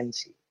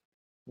resistensi.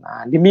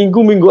 Nah, di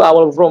minggu-minggu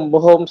awal from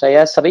home,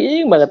 saya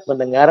sering banget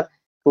mendengar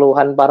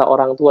keluhan para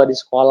orang tua di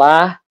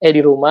sekolah,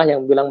 di rumah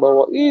yang bilang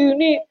bahwa,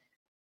 ini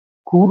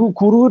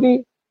guru-guru nih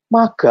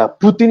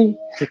magabut ini.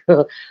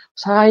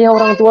 Saya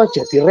orang tua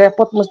jadi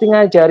repot mesti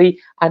ngajari,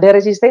 ada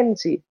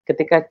resistensi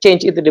ketika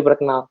change itu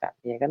diperkenalkan,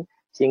 ya kan?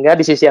 Sehingga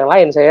di sisi yang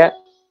lain saya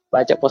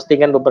baca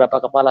postingan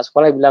beberapa kepala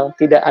sekolah yang bilang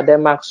tidak ada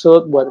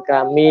maksud buat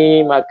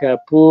kami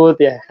magabut,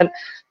 ya kan,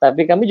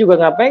 tapi kami juga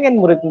nggak pengen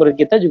murid-murid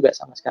kita juga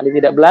sama sekali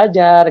tidak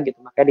belajar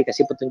gitu, makanya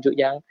dikasih petunjuk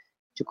yang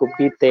cukup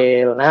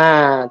detail.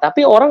 Nah,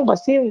 tapi orang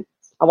pasti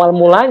awal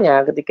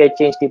mulanya ketika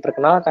change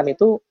diperkenalkan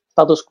itu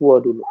status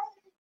quo dulu.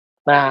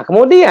 Nah,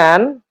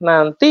 kemudian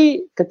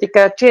nanti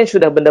ketika change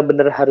sudah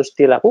benar-benar harus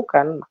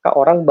dilakukan, maka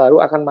orang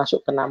baru akan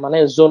masuk ke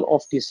namanya zone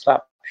of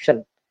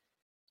disruption.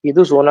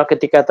 Itu zona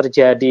ketika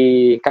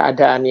terjadi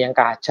keadaan yang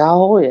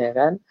kacau, ya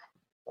kan.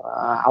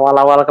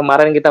 Awal-awal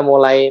kemarin kita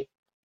mulai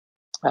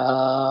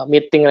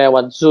meeting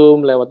lewat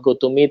Zoom, lewat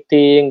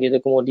GoToMeeting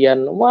gitu,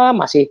 kemudian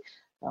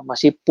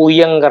masih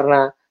puyeng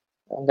karena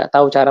nggak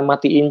tahu cara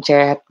matiin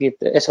chat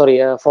gitu,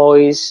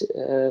 voice,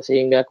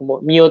 sehingga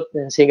mute,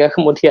 sehingga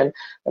kemudian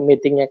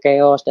meetingnya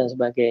chaos dan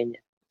sebagainya.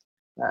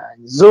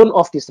 Nah, zone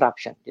of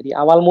disruption. Jadi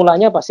awal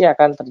mulanya pasti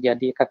akan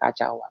terjadi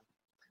kekacauan.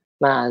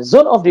 Nah,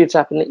 zone of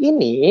disruption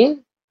ini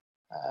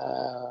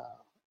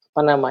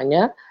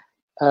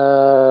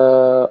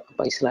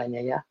apa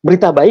istilahnya ya,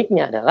 berita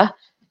baiknya adalah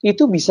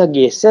itu bisa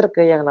geser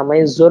ke yang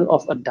namanya zone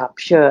of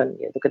adoption,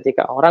 yaitu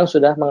ketika orang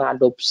sudah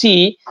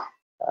mengadopsi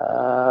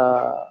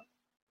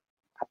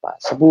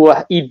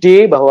sebuah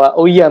ide bahwa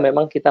oh iya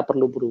memang kita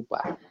perlu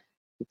berubah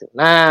gitu.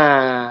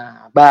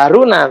 Nah,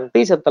 baru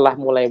nanti setelah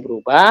mulai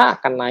berubah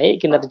akan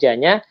naik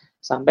kinerjanya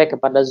sampai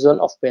kepada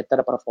zone of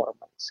better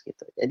performance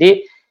gitu.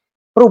 Jadi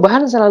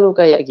perubahan selalu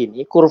kayak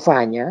gini,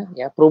 kurvanya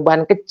ya,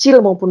 perubahan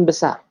kecil maupun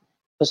besar.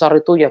 Besar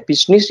itu ya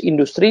bisnis,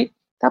 industri,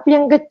 tapi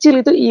yang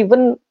kecil itu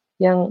even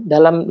yang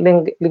dalam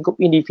lingkup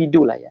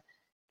individu lah ya.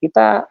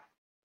 Kita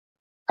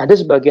ada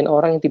sebagian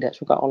orang yang tidak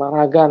suka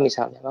olahraga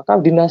misalnya, maka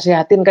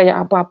dinasihatin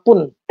kayak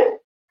apapun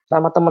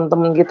sama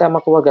teman-teman kita,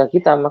 sama keluarga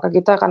kita, maka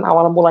kita akan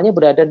awal mulanya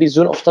berada di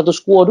zone of status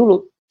quo dulu.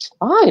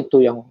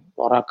 Itu yang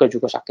olahraga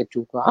juga sakit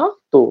juga.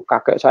 Tuh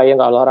kakek saya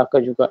nggak olahraga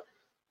juga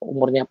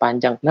umurnya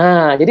panjang.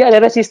 Nah, jadi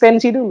ada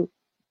resistensi dulu.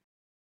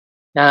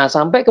 Nah,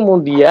 sampai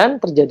kemudian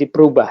terjadi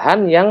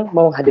perubahan yang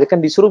menghadirkan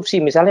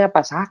disrupsi. Misalnya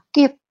apa?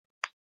 Sakit.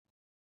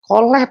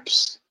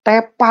 kolaps,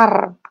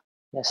 tepar,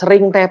 ya,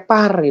 sering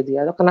tepar gitu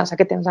ya, atau kena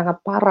sakit yang sangat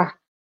parah.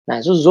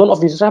 Nah, itu zone of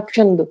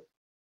disruption tuh.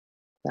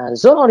 Nah,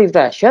 zone of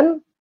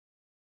disruption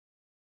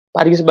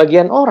bagi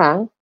sebagian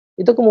orang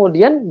itu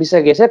kemudian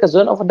bisa geser ke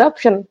zone of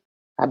adoption.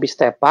 Habis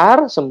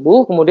tepar,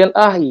 sembuh, kemudian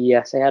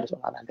iya saya harus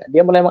olahraga.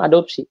 Dia mulai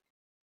mengadopsi.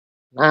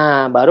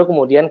 Nah, baru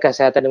kemudian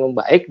kesehatan yang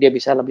membaik, dia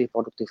bisa lebih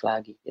produktif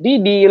lagi.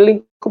 Jadi di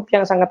lingkup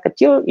yang sangat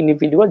kecil,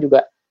 individual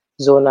juga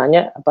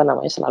zonanya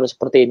selalu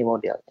seperti ini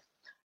modelnya.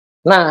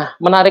 Nah,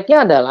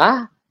 menariknya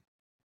adalah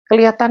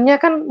kelihatannya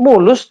kan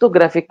mulus tuh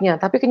grafiknya,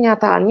 tapi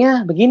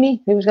kenyataannya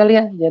begini, Ibu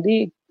sekalian.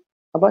 Jadi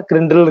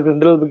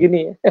gerendel-gerendel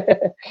begini.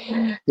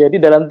 Jadi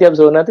dalam tiap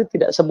zona itu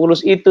tidak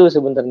semulus itu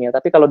sebenarnya,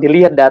 tapi kalau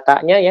dilihat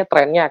datanya ya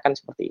trennya akan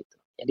seperti itu.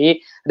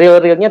 Jadi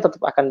real-realnya tetap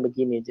akan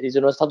begini. Jadi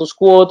zona status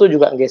quo itu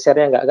juga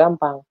gesernya nggak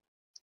gampang.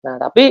 Nah,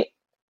 tapi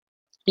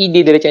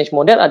ide dari change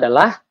model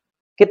adalah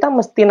kita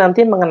mesti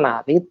nanti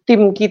mengenali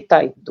tim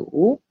kita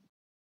itu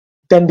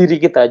dan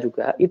diri kita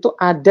juga itu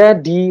ada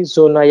di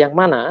zona yang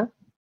mana,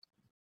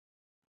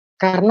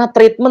 karena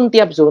treatment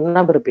tiap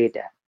zona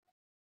berbeda.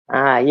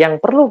 Nah,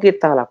 yang perlu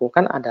kita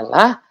lakukan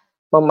adalah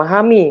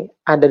memahami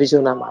ada di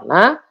zona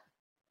mana,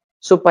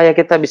 supaya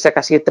kita bisa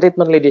kasih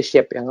treatment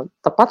leadership yang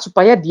tepat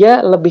supaya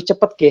dia lebih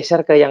cepat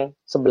geser ke yang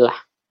sebelah.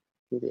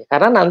 Gitu ya.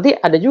 Karena nanti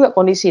ada juga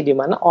kondisi di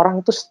mana orang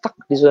itu stuck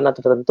di zona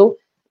tertentu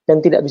dan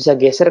tidak bisa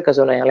geser ke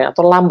zona yang lain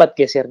atau lambat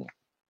gesernya.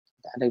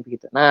 Ada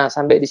begitu. Nah,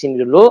 sampai di sini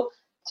dulu.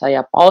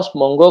 Saya pause,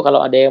 monggo kalau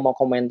ada yang mau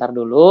komentar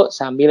dulu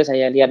sambil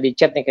saya lihat di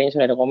chat nih, kayaknya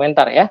sudah ada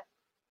komentar ya.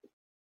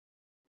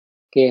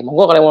 Oke,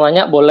 monggo kalau mau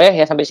nanya boleh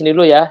ya, sampai sini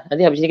dulu ya.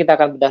 Nanti habis ini kita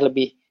akan bedah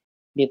lebih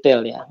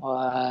detail ya.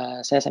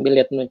 Saya sambil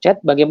lihat menu chat.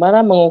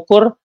 Bagaimana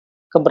mengukur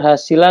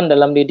keberhasilan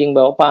dalam leading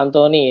Bapak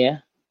Antoni ya?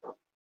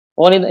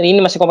 Oh,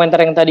 ini masih komentar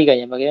yang tadi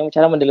kayaknya. Bagaimana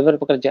cara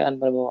mendeliver pekerjaan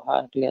pada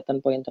bawahan?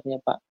 Kelihatan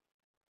pointernya Pak.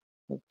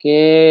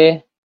 Oke.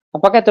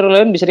 Apakah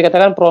Turbulent bisa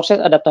dikatakan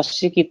proses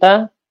adaptasi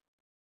kita?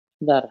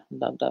 Bentar.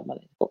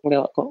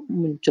 Kok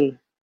muncul?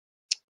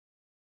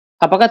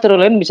 Apakah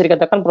Turbulent bisa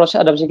dikatakan proses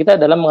adaptasi kita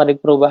dalam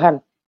menghadapi perubahan?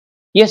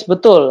 Yes,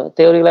 betul.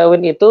 Teori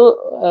Lewin itu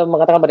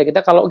mengatakan pada kita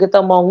kalau kita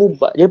mau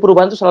ngubah, jadi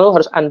perubahan itu selalu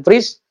harus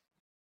unfreeze,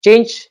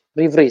 change,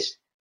 refreeze.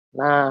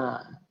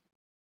 Nah,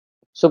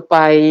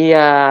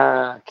 supaya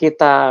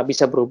kita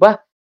bisa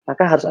berubah,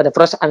 maka harus ada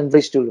proses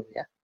unfreeze dulu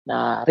ya.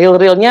 Nah,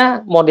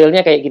 real-realnya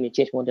modelnya kayak gini,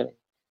 change modelnya.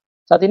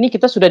 Saat ini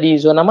kita sudah di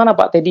zona mana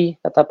Pak Teddy?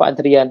 Kata Pak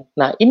Adrian.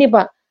 Nah, ini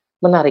Pak,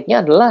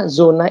 menariknya adalah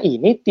zona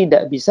ini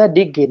tidak bisa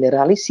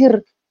digeneralisir.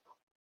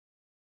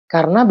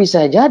 Karena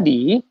bisa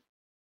jadi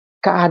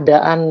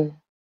keadaan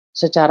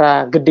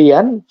secara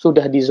gedean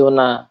sudah di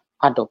zona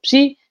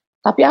adopsi,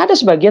 tapi ada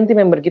sebagian tim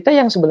member kita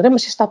yang sebenarnya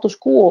masih status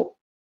quo,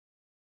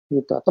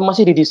 gitu, atau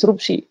masih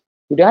didisrupsi.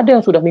 Jadi ada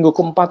yang sudah minggu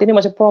keempat ini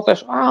masih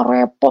protes,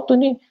 repot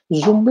ini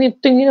Zoom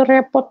meeting ini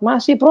repot,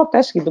 masih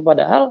protes gitu,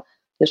 padahal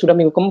ya sudah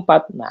minggu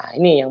keempat. Nah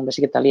ini yang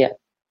mesti kita lihat.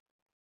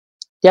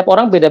 Tiap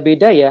orang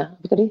beda-beda ya,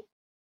 apa tadi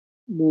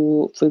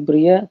Bu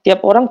Febria?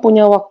 Tiap orang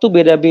punya waktu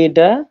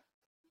beda-beda.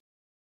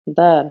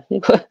 Bentar, ini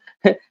kok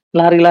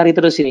lari-lari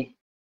terus ini.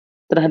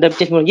 Terhadap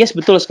change model, yes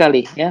betul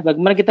sekali ya.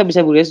 Bagaimana kita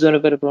bisa berusaha zona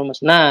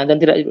performance. Nah dan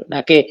tidak.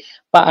 Nah, oke,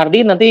 Pak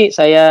Ardi nanti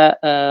saya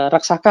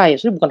raksaka ya,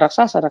 sudah bukan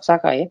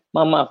raksaka ya.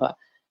 Maaf Pak.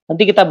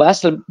 Nanti kita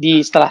bahas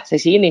setelah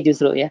sesi ini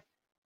justru ya.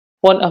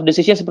 Point of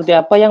decision seperti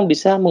apa yang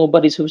bisa mengubah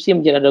disrupsi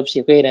menjadi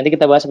adopsi. Oke, nanti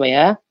kita bahas Pak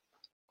ya.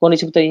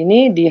 Kondisi seperti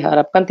ini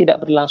diharapkan tidak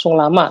berlangsung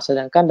lama,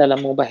 sedangkan dalam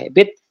mengubah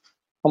habit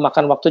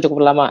memakan waktu cukup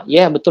lama.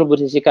 Ya betul Bu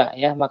Jessica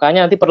ya.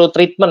 Makanya nanti perlu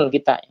treatment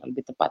kita yang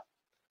lebih tepat.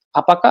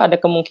 Apakah ada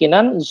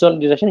kemungkinan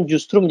zone disruption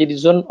justru menjadi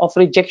zone of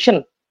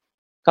rejection?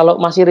 Kalau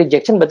masih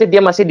rejection berarti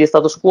dia masih di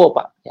status quo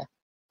Pak. Ya.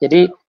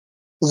 Jadi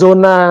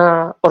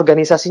zona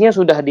organisasinya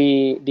sudah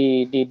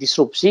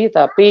disrupsi,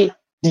 tapi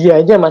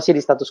dianya masih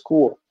di status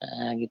quo.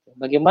 Nah, gitu.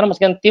 Bagaimana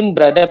memastikan tim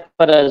berada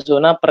pada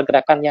zona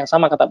pergerakan yang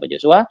sama kata Pak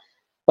Joshua?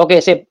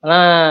 Oke, sip.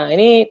 Nah,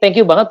 ini thank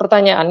you banget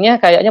pertanyaannya.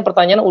 Kayaknya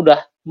pertanyaan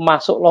udah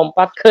masuk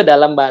lompat ke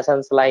dalam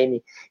bahasan setelah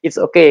ini. It's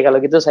okay kalau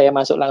gitu saya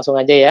masuk langsung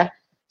aja ya.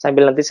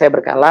 Sambil nanti saya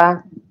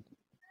berkala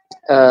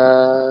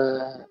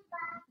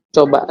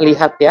coba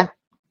lihat ya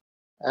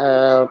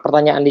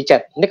pertanyaan di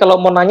chat. Ini kalau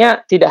mau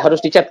nanya tidak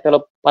harus di chat.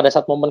 Kalau pada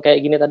saat momen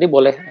kayak gini tadi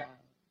boleh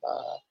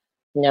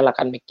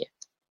menyalakan mic-nya.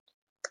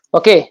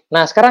 Oke,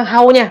 nah sekarang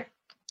how-nya.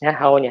 Ya,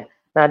 how-nya.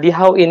 Nah, di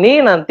how ini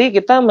nanti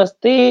kita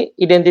mesti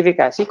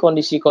identifikasi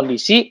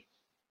kondisi-kondisi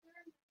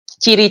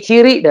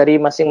ciri-ciri dari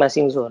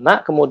masing-masing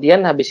zona,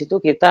 kemudian habis itu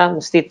kita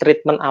mesti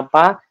treatment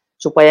apa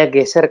supaya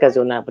geser ke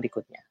zona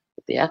berikutnya.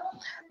 Gitu ya.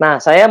 Nah,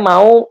 saya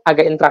mau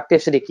agak interaktif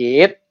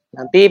sedikit.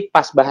 Nanti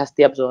pas bahas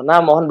tiap zona,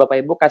 mohon Bapak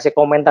Ibu kasih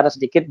komentar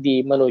sedikit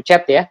di menu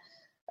chat ya.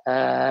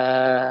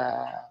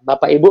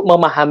 Bapak Ibu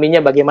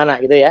memahaminya bagaimana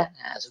gitu ya.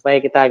 Nah, supaya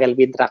kita agak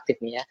lebih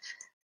interaktif nih ya.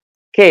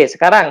 Oke,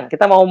 sekarang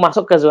kita mau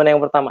masuk ke zona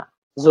yang pertama.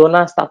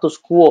 Zona status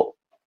quo.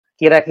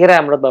 Kira-kira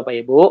menurut Bapak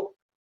Ibu,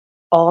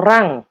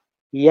 orang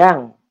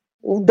yang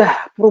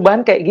udah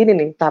perubahan kayak gini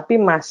nih,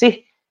 tapi masih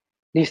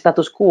di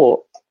status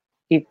quo,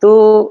 itu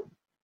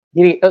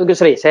jadi,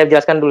 saya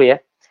jelaskan dulu ya.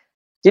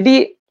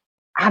 Jadi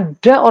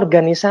ada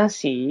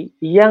organisasi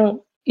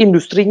yang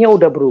industrinya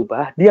udah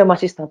berubah, dia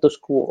masih status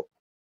quo.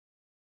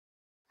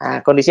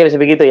 Nah, kondisinya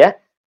bisa begitu ya.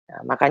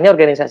 Nah, makanya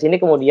organisasi ini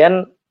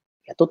kemudian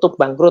ya tutup,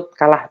 bangkrut,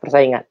 kalah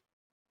persaingan.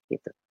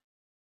 Gitu.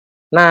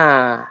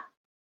 Nah,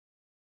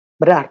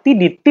 berarti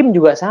di tim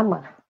juga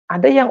sama.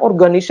 Ada yang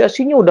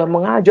organisasinya udah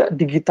mengajak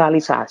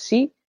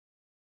digitalisasi,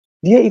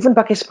 dia even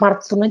pakai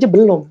smartphone aja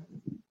belum.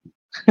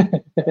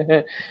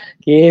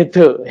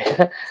 Gitu.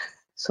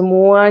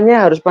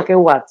 Semuanya harus pakai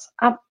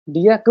WhatsApp,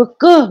 dia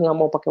kekeh nggak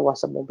mau pakai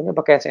WhatsApp, maunya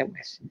pakai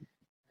SMS.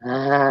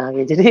 Nah,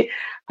 jadi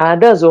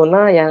ada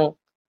zona yang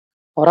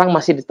orang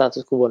masih di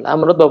status quo. Nah,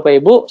 menurut Bapak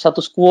Ibu,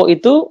 status quo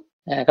itu,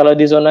 nah, kalau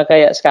di zona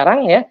kayak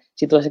sekarang ya,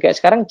 situasi kayak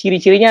sekarang,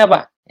 ciri-cirinya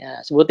apa?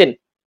 Ya,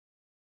 sebutin.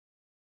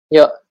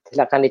 Yuk,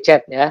 silakan di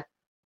chat ya.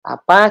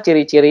 Apa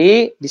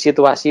ciri-ciri di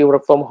situasi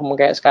work from home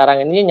kayak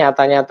sekarang ini,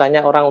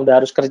 nyata-nyatanya orang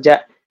udah harus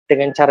kerja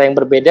dengan cara yang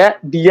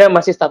berbeda, dia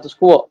masih status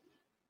quo.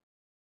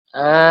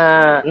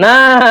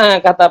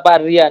 Nah, kata Pak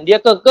Rian, dia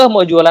kekeh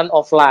mau jualan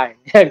offline.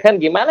 Ya kan,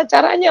 gimana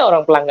caranya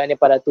orang pelanggannya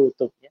pada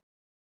tutup? Ya?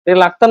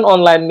 Reluctant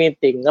online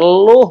meeting,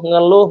 ngeluh.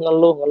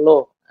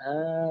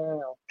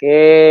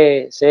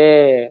 Oke,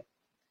 sip.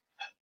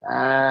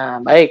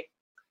 Nah, baik.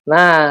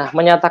 Nah,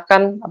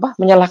 menyatakan apa?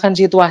 Menyalahkan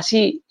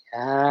situasi.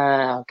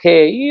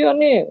 Oke, iya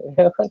nih,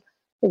 ya kan.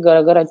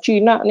 Gara-gara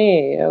Cina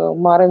nih, ya,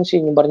 kemarin sih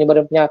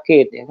nyebar-nyebarin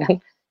penyakit, ya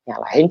kan.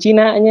 Nyalahin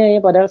Cinanya ya,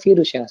 padahal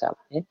virus yang salah.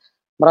 Ya.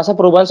 Merasa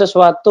perubahan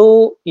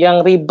sesuatu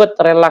yang ribet,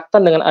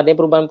 reluctant dengan adanya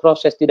perubahan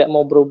proses, tidak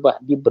mau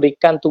berubah,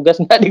 diberikan tugas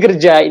nggak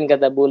dikerjain,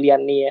 kata Bu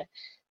Lian nih ya.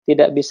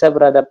 Tidak bisa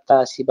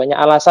beradaptasi, banyak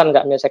alasan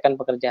nggak menyelesaikan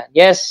pekerjaan.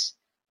 Yes,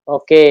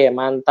 oke,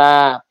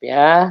 mantap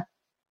ya.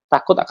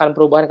 Takut akan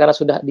perubahan karena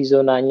sudah di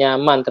zona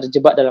nyaman,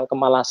 terjebak dalam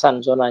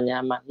kemalasan zona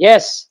nyaman.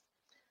 Yes.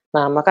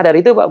 Nah, maka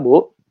dari itu Pak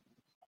Bu,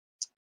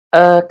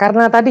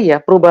 karena tadi ya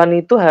perubahan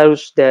itu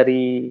harus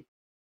dari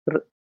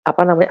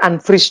apa namanya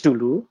unfreeze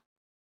dulu.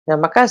 Nah,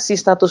 maka si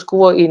status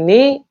quo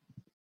ini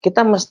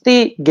kita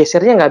mesti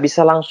gesernya nggak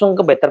bisa langsung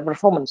ke better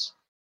performance.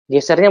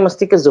 Gesernya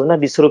mesti ke zona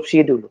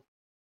disrupsi dulu.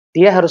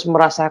 Dia harus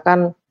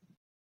merasakan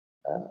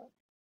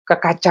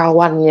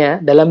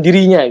kekacauannya dalam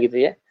dirinya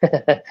gitu ya.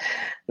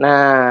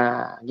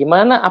 Nah,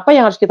 gimana? Apa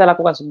yang harus kita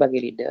lakukan sebagai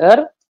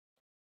leader?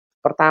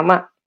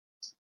 Pertama,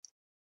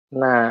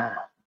 nah,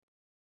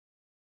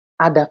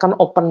 adakan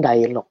open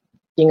dialogue.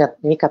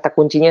 Ingat, ini kata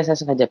kuncinya saya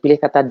sengaja pilih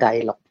kata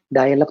dialog.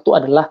 Dialog itu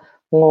adalah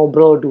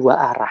ngobrol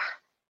dua arah.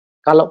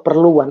 Kalau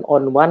perlu one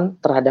on one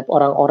terhadap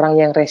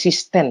orang-orang yang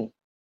resisten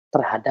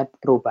terhadap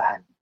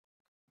perubahan.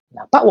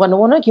 Nah, Pak, one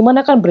on one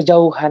gimana kan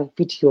berjauhan?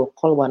 Video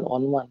call one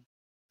on one,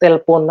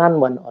 teleponan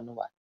one on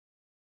one.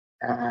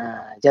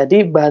 Nah,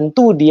 jadi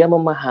bantu dia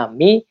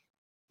memahami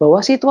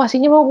bahwa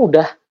situasinya mau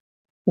udah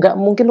nggak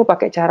mungkin lu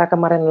pakai cara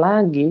kemarin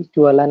lagi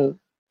jualan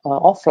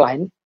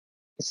offline,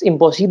 it's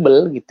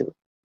impossible gitu.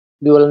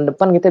 Bulan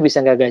depan kita bisa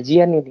nggak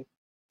gajian ini.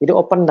 Jadi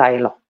open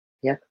dialogue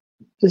ya,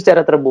 itu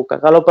secara terbuka.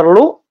 Kalau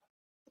perlu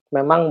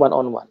memang one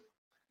on one.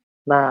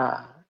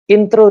 Nah,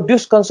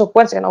 introduce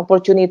consequence and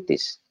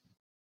opportunities.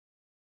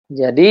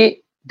 Jadi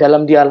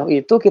dalam dialog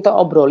itu kita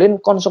obrolin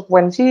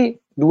konsekuensi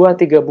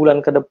 2-3 bulan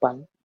ke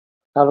depan.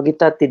 Kalau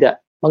kita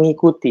tidak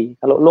mengikuti,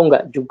 kalau lo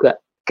nggak juga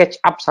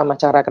catch up sama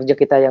cara kerja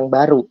kita yang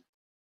baru,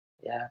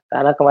 ya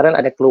karena kemarin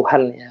ada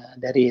keluhan ya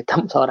dari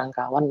seorang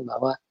kawan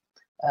bahwa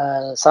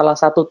salah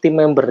satu tim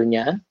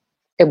membernya,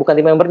 bukan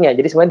tim membernya,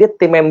 jadi sebenarnya dia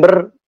tim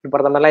member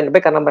departemen lain, tapi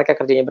karena mereka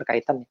kerjanya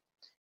berkaitan,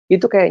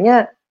 itu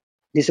kayaknya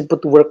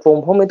disebut work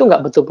from home itu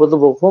nggak betul-betul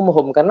work from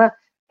home karena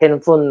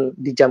handphone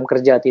di jam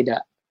kerja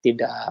tidak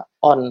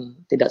on,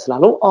 tidak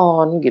selalu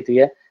on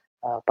gitu ya.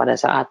 Pada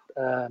saat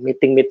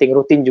meeting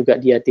rutin juga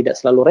dia tidak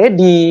selalu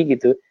ready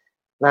gitu.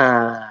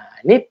 Nah,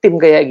 ini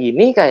tim kayak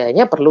gini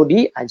kayaknya perlu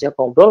diajak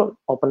ngobrol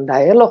open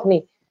dialogue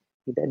nih.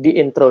 Gitu.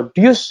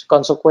 Diintroduce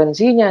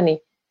konsekuensinya nih.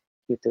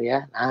 Gitu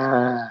ya.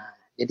 Nah,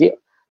 jadi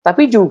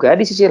tapi juga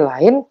di sisi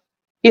lain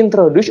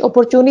introduce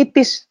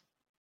opportunities.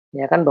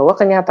 Ya kan bahwa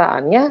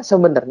kenyataannya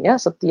sebenarnya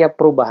setiap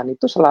perubahan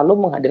itu selalu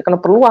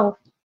menghadirkan peluang.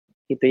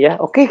 Gitu ya.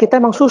 Oke, kita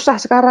emang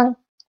susah sekarang.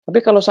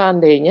 Tapi kalau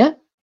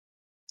seandainya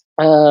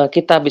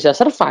kita bisa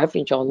survive,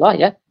 insya Allah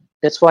ya.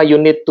 That's why you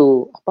need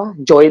to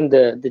join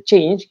the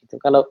change. Gitu.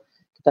 Kalau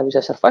kita bisa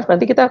survive,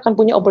 nanti kita akan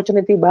punya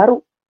opportunity baru.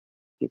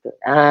 Gitu.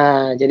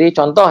 Nah, jadi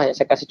contoh ya,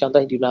 saya kasih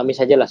contoh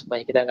Dunamis saja lah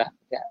supaya kita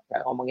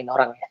nggak ngomongin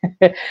orang ya.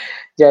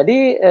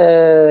 Jadi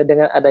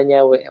dengan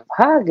adanya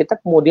WFH,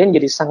 kita kemudian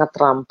jadi sangat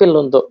terampil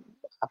untuk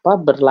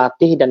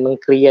berlatih dan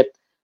meng-create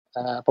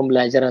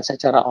pembelajaran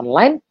secara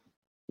online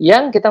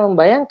yang kita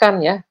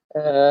membayangkan ya,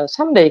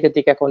 someday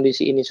ketika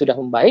kondisi ini sudah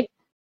membaik,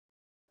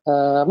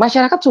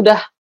 masyarakat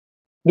sudah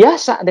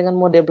biasa dengan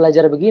model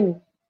belajar begini.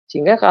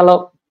 Sehingga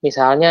kalau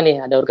misalnya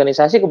nih ada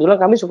organisasi, kebetulan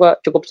kami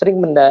cukup sering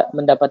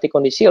mendapati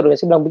kondisi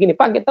organisasi bilang begini,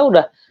 Pak kita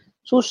udah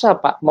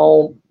susah Pak,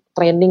 mau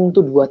training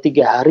tuh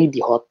 2-3 hari di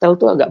hotel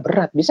tuh agak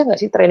berat. Bisa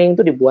nggak sih training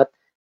itu dibuat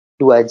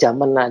 2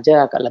 jaman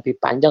aja, agak lebih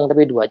panjang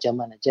tapi 2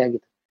 jaman aja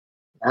gitu.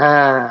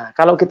 Nah,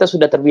 kalau kita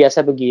sudah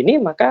terbiasa begini,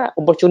 maka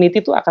opportunity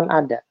itu akan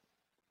ada.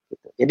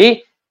 Gitu. Jadi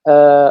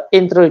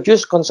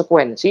introduce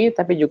konsekuensi,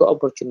 tapi juga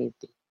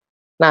opportunity.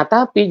 Nah,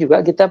 tapi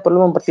juga kita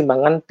perlu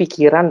mempertimbangkan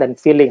pikiran dan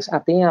feelings.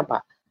 Artinya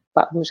apa?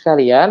 Pak Bu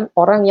sekalian,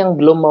 orang yang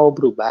belum mau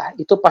berubah,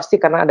 itu pasti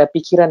karena ada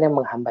pikiran yang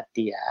menghambat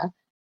dia.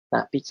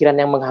 Nah, pikiran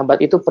yang menghambat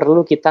itu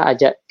perlu kita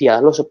ajak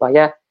dialog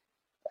supaya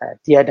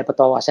dia dapat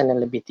wawasan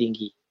yang lebih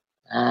tinggi.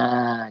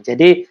 Nah,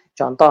 jadi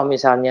contoh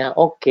misalnya,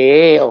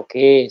 oke,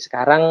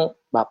 sekarang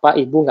Bapak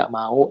Ibu nggak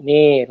mau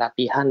nih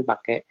latihan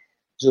pakai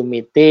Zoom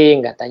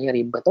meeting, katanya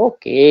ribet,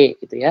 oke,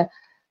 gitu ya.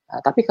 Nah,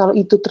 tapi kalau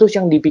itu terus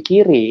yang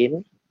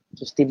dipikirin,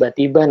 terus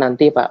tiba-tiba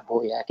nanti Pak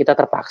Bu ya, kita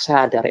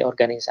terpaksa ada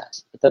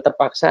reorganisasi, kita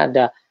terpaksa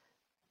ada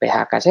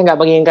PHK. Saya nggak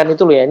menginginkan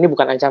itu loh ya, ini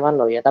bukan ancaman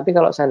loh ya, tapi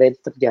kalau seandainya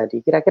itu terjadi,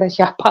 kira-kira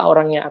siapa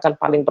orang yang akan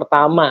paling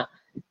pertama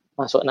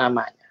masuk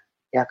namanya?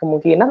 Ya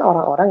kemungkinan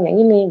orang-orang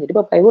yang ini. Jadi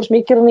Bapak Ibu harus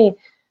mikir nih,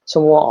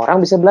 semua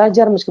orang bisa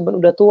belajar meskipun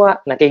udah tua.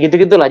 Nah kayak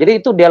gitu-gitulah.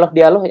 Jadi itu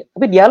dialog-dialog,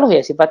 tapi dialog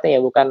ya sifatnya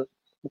ya, bukan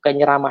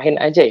nyeramahin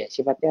aja ya,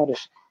 sifatnya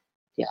harus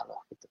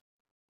dialog gitu.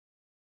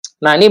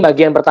 Nah ini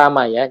bagian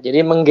pertama ya. Jadi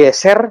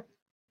menggeser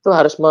itu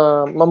harus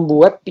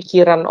membuat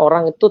pikiran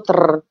orang itu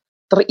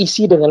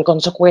terisi dengan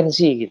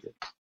konsekuensi gitu.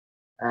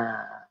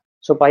 Nah,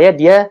 supaya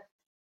dia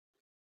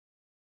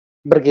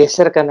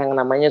bergeser ke yang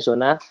namanya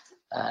zona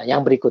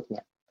yang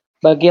berikutnya.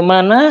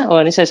 Bagaimana,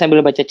 ini saya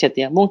sambil baca chat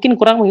ya, mungkin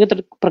kurang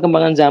mengikuti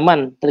perkembangan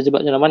zaman, terjebak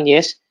zaman,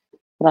 yes,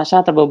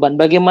 merasa terbeban.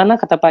 Bagaimana,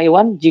 kata Pak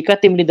Iwan,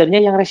 jika tim leadernya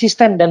yang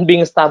resisten dan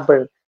being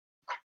stubborn?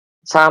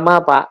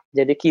 Sama Pak,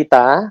 jadi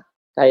kita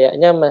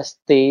kayaknya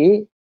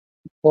mesti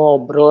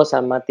ngobrol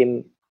sama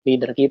tim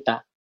leader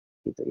kita,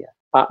 gitu ya.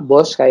 Pak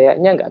Bos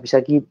kayaknya nggak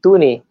bisa gitu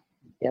nih,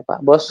 ya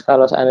Pak Bos,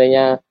 kalau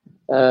seandainya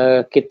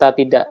kita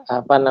tidak,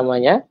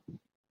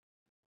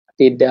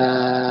 tidak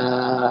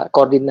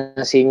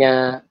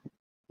koordinasinya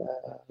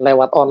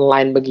lewat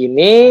online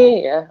begini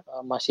ya,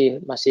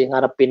 masih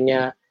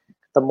ngarepinnya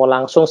ketemu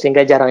langsung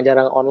sehingga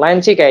jarang-jarang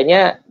online sih,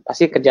 kayaknya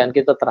pasti kerjaan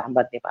kita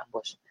terhambat nih Pak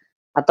Bos.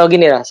 Atau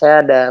gini lah,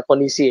 saya ada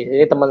kondisi,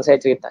 ini teman saya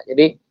cerita,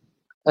 jadi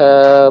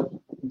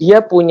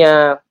dia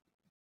punya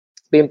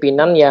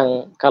pimpinan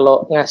yang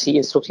kalau ngasih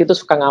instruksi itu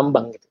suka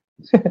ngambang gitu,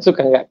 suka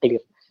nggak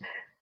clear.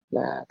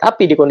 Nah,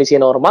 tapi di kondisi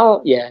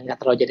normal ya nggak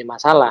terlalu jadi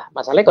masalah.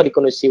 Masalahnya kalau di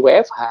kondisi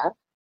WFH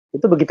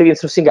itu begitu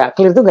instruksi nggak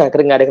clear tuh nggak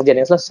ada kerjaan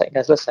yang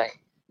nggak selesai.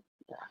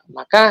 Nah,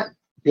 maka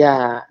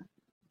ya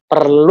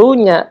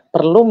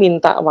perlu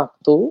minta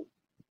waktu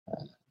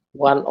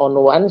one on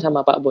one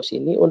sama Pak Bos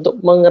ini untuk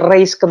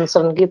meng-raise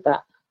concern kita.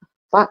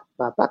 Pak,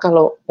 Bapak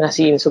kalau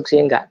ngasih instruksi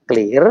nggak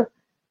clear,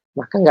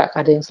 maka nggak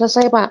ada yang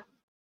selesai Pak.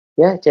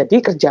 Ya,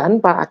 jadi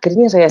kerjaan Pak,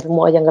 akhirnya saya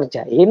semua yang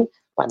ngerjain,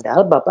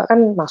 padahal Bapak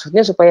kan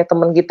maksudnya supaya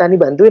teman kita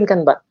nih bantuin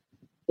kan Pak.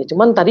 Ya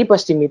cuman tadi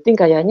pas di meeting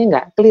kayaknya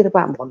nggak clear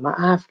Pak, mohon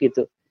maaf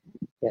gitu.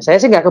 Ya saya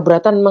sih nggak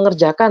keberatan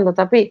mengerjakan,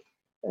 tetapi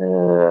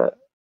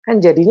kan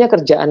jadinya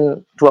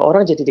kerjaan dua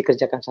orang jadi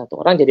dikerjakan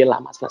satu orang, jadi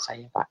lama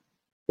selesainya Pak.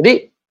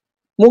 Jadi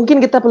mungkin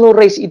kita perlu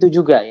raise itu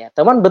juga ya.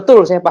 Teman,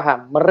 betul saya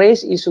paham,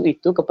 meraise isu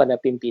itu kepada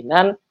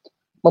pimpinan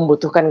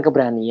membutuhkan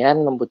keberanian,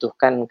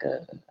 membutuhkan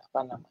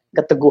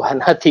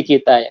keteguhan hati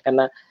kita ya,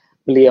 karena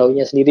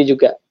beliaunya sendiri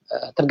juga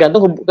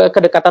tergantung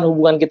kedekatan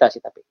hubungan kita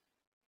sih. Tapi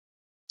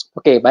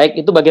oke,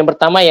 baik, itu bagian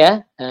pertama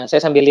ya. Nah,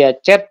 saya sambil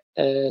lihat chat,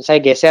 saya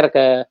geser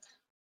ke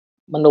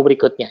menu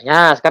berikutnya.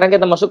 Nah, sekarang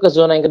kita masuk ke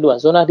zona yang kedua,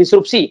 zona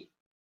disrupsi.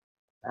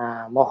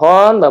 Nah,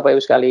 mohon Bapak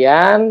Ibu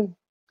sekalian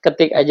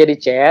ketik aja di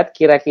chat,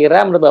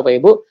 kira-kira menurut Bapak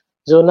Ibu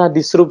zona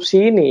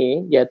disrupsi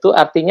ini yaitu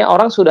artinya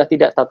orang sudah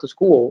tidak status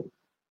quo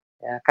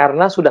ya,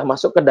 karena sudah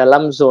masuk ke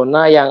dalam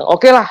zona yang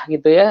oke lah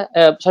gitu ya.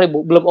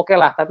 Belum oke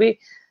lah,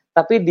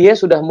 tapi dia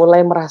sudah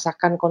mulai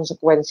merasakan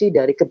konsekuensi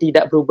dari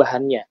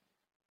ketidakberubahannya.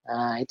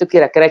 Nah, itu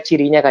kira-kira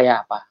cirinya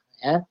kayak apa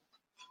ya?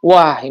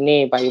 Wah,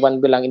 ini Pak Iwan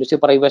bilang industri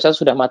pariwisata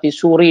sudah mati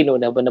suri nih,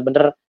 udah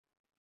bener-bener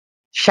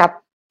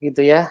shut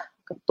gitu ya.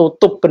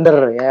 Tutup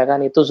bener ya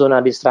kan, itu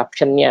zona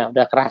disruption-nya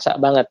udah kerasa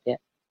banget ya.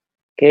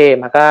 Oke,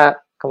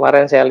 maka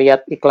kemarin saya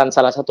lihat iklan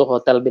salah satu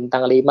hotel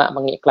bintang 5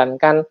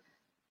 mengiklankan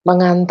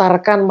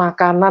mengantarkan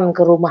makanan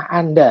ke rumah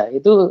Anda.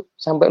 Itu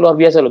sampai luar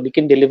biasa loh,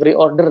 bikin delivery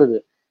order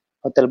tuh.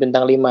 Hotel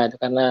bintang 5 itu,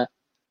 karena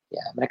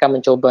ya mereka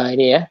mencoba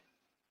ini ya.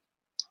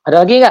 Ada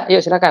lagi nggak?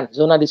 Yuk silakan.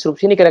 Zona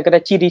disrupsi ini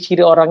kira-kira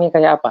ciri-ciri orangnya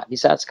kayak apa? Di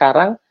saat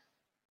sekarang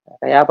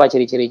kayak apa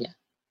ciri-cirinya?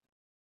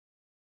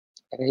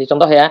 Saya kasih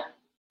contoh ya.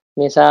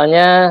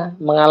 Misalnya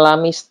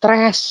mengalami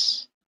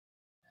stres,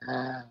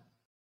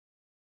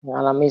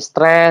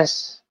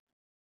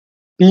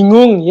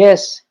 bingung,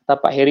 yes, kata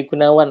Pak Heri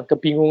Gunawan,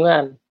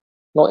 kebingungan,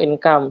 no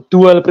income,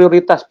 dual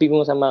prioritas,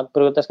 bingung sama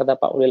prioritas, kata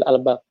Pak Ulil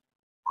Albab.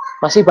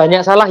 Masih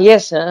banyak salah,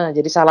 yes,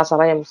 jadi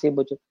salah-salah yang mesti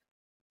bocor.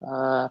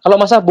 Kalau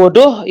masa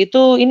bodoh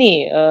itu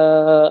ini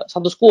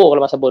status quo kalau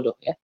masa bodoh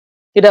ya,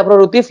 tidak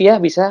produktif ya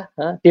bisa,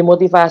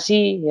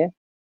 demotivasi ya,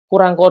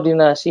 kurang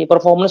koordinasi,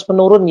 performance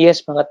menurun,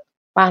 yes banget,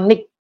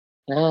 panik.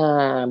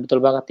 Nah, betul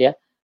banget ya.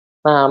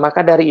 Nah,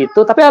 maka dari itu,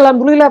 tapi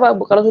alhamdulillah Pak,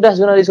 kalau sudah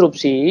zona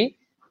disrupsi,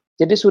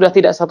 jadi sudah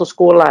tidak status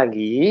quo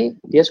lagi,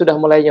 dia sudah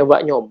mulai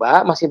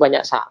nyoba-nyoba, masih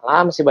banyak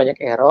salah, masih banyak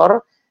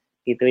error,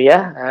 gitu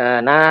ya.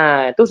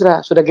 Nah, itu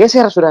sudah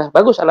geser, sudah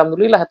bagus,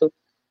 alhamdulillah tuh.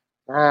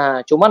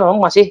 Nah, cuman memang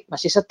masih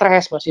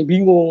stres, masih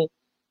bingung.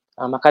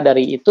 Nah, maka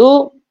dari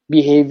itu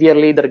behavior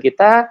leader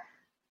kita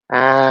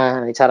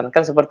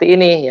disarankan seperti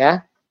ini ya.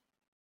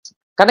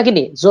 Karena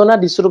gini, zona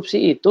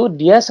disrupsi itu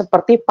dia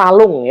seperti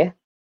palung ya.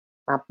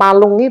 Nah,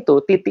 palung itu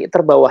titik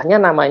terbawahnya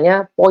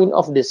namanya point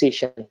of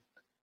decision.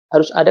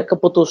 Harus ada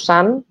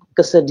keputusan,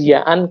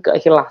 kesediaan,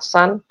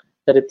 keikhlasan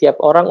dari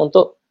tiap orang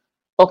untuk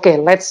oke,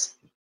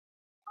 let's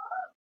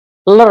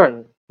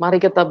learn. Mari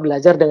kita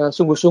belajar dengan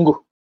sungguh-sungguh.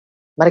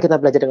 Mari kita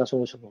belajar dengan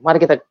sungguh-sungguh. Mari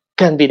kita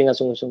ganti dengan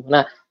sungguh-sungguh.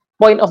 Nah,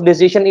 point of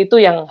decision itu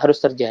yang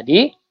harus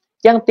terjadi.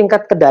 Yang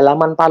tingkat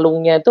kedalaman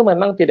palungnya itu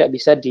memang tidak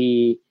bisa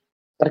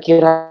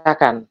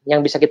diperkirakan.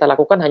 Yang bisa kita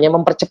lakukan hanya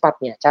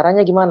mempercepatnya.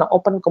 Caranya gimana?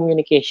 Open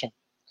communication.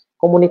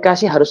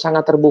 Komunikasi harus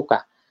sangat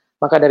terbuka.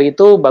 Maka dari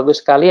itu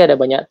bagus sekali ada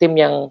banyak tim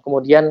yang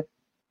kemudian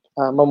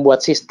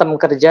membuat sistem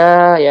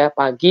kerja ya,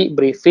 pagi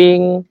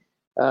briefing,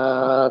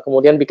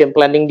 kemudian bikin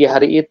planning di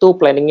hari itu,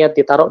 planningnya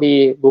ditaruh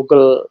di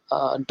Google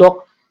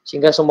Doc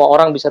sehingga semua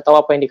orang bisa tahu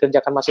apa yang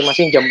dikerjakan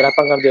masing-masing, jam berapa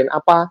ngerjain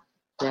apa.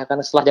 Ya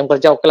kan setelah jam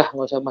kerja oke lah,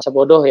 nggak usah masa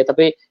bodoh ya,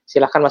 tapi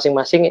silahkan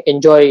masing-masing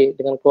enjoy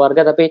dengan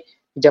keluarga, tapi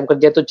jam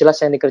kerja itu jelas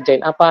yang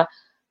dikerjain apa.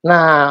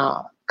 Nah,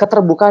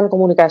 keterbukaan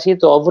komunikasi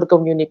itu, over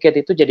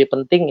communicate itu jadi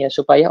penting ya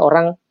supaya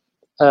orang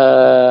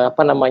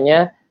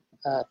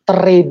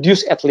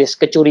terreduce at least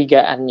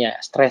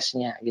kecurigaannya,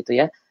 stresnya gitu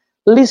ya.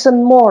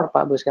 Listen more,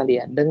 Pak Bos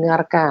sekalian,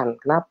 dengarkan.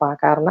 Kenapa?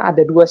 Karena ada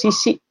dua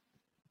sisi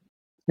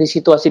di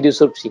situasi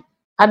disrupsi.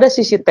 Ada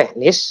sisi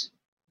teknis,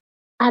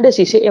 ada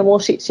sisi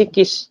emosi,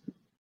 psikis.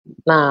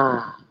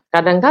 Nah,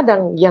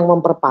 kadang-kadang yang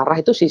memperparah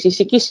itu sisi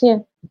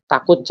psikisnya,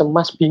 takut,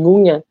 cemas,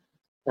 bingungnya.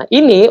 Nah,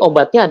 ini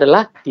obatnya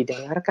adalah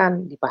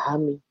didengarkan,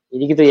 dipahami.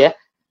 Jadi gitu ya.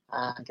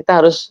 Nah,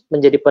 kita harus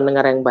menjadi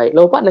pendengar yang baik.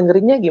 Loh Pak,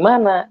 dengerinnya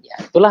gimana? Ya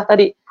itulah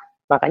tadi.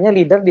 Makanya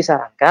leader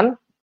disarankan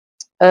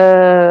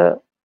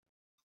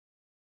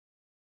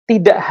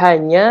tidak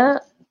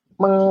hanya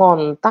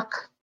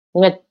mengontak,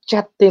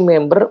 ngechat tim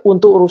member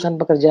untuk urusan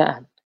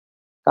pekerjaan.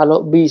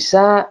 Kalau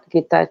bisa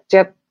kita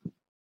chat,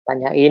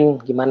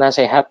 tanyain gimana,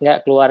 sehat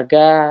nggak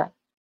keluarga,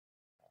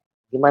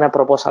 gimana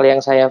proposal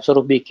yang saya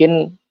suruh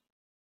bikin,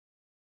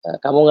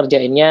 kamu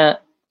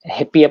ngerjainnya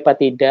happy apa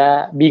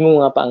tidak,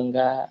 bingung apa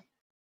enggak,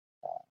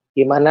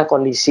 gimana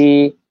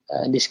kondisi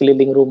di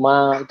sekeliling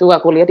rumah. Itu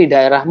aku lihat di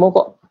daerahmu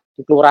kok,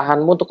 di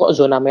kelurahanmu tuh kok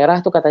zona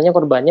merah tuh katanya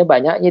korbannya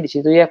banyaknya di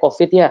situ ya,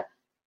 COVID ya.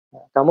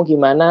 Kamu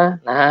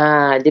gimana?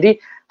 Nah, jadi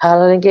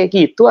hal yang kayak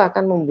gitu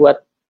akan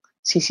membuat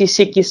sisi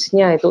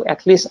psikisnya itu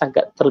at least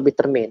agak lebih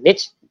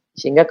termanage,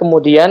 sehingga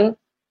kemudian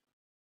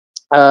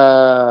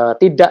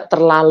tidak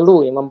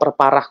terlalu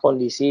memperparah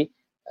kondisi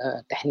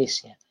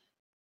teknisnya.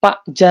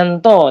 Pak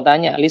Janto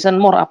tanya, listen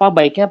more, apa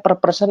baiknya per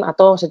person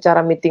atau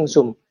secara meeting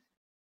Zoom?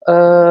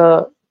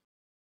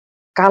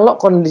 Kalau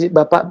kondisi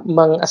Bapak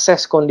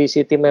mengakses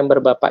kondisi tim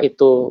member Bapak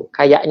itu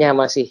kayaknya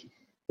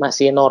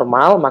masih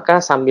normal,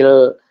 maka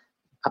sambil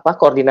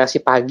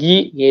koordinasi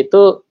pagi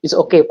gitu is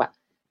okay Pak.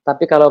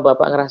 Tapi kalau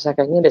Bapak ngerasa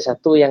kayaknya ada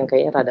satu yang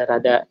kayaknya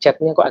rada-rada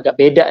chatnya kok agak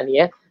beda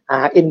nih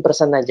ya, in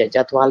person aja,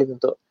 jadwalin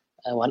untuk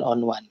one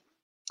on one.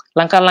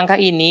 Langkah-langkah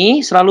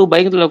ini selalu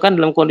baik dilakukan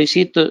dalam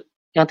kondisi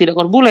yang tidak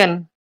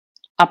turbulen.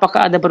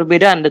 Apakah ada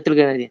perbedaan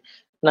detailnya?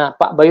 Nah,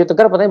 Pak Bayu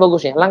Tegar pertanyaan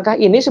bagusnya. Langkah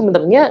ini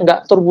sebenarnya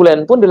nggak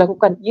turbulen pun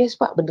dilakukan. Yes,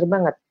 Pak, bener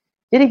banget.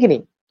 Jadi gini,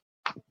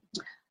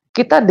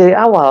 kita dari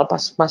awal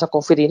pas masa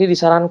COVID ini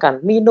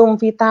disarankan minum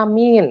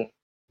vitamin,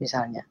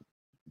 misalnya.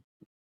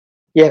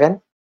 Iya kan?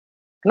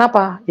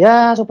 Kenapa?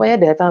 Ya, supaya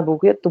daya tahan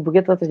tubuh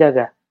kita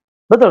terjaga.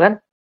 Betul kan?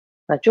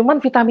 Nah, cuman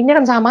vitaminnya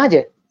kan sama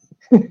aja.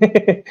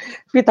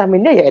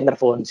 Vitaminnya ya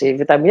enervon C,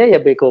 vitaminnya ya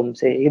Becom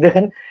C, gitu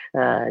kan.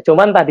 Nah,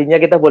 cuman tadinya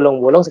kita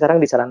bolong-bolong,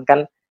 sekarang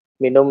disarankan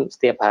minum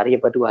setiap hari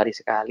atau 2 hari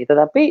sekali.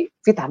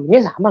 Tetapi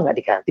vitaminnya sama, nggak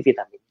diganti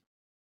vitamin.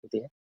 Gitu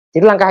ya.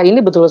 Jadi langkah ini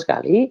betul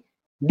sekali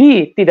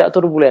di tidak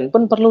turbulen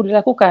pun perlu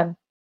dilakukan.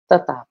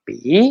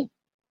 Tetapi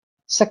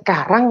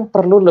sekarang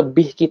perlu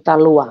lebih kita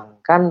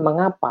luangkan.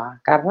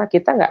 Mengapa? Karena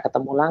kita nggak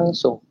ketemu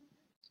langsung.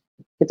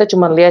 Kita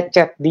cuma lihat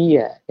chat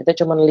dia, kita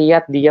cuma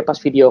lihat dia pas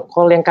video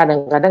call yang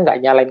kadang-kadang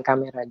nggak nyalain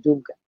kamera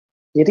juga.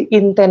 Jadi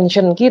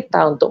intention kita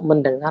untuk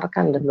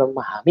mendengarkan dan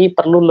memahami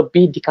perlu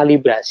lebih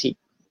dikalibrasi.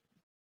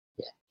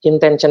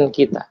 Intention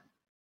kita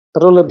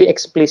perlu lebih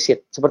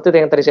eksplisit, seperti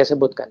yang tadi saya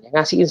sebutkan.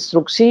 Ngasih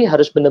instruksi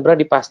harus benar-benar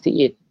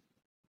dipastiin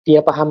dia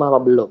paham apa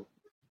belum.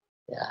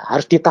 Ya,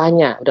 harus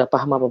ditanya, udah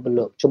paham apa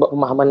belum? Coba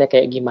pemahamannya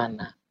kayak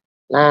gimana.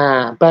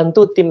 Nah,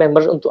 bantu tim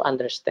members untuk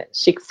understand,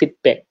 seek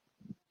feedback.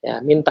 Ya,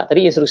 minta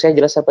tadi instruksinya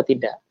jelas apa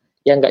tidak,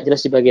 yang nggak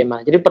jelas di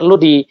bagaimana. Jadi perlu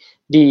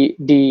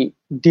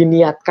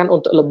diniatkan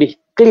untuk lebih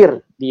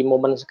clear di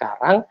momen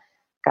sekarang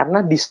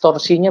karena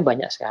distorsinya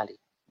banyak sekali.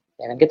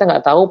 Ya kan, kita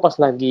nggak tahu pas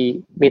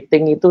lagi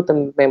meeting itu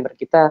member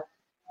kita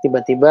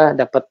tiba-tiba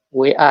dapat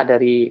WA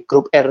dari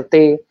grup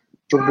RT,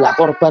 jumlah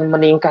korban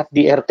meningkat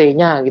di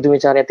RT-nya gitu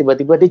misalnya,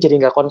 tiba-tiba dia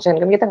jadi nggak konsen,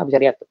 kan kita nggak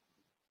bisa lihat tuh.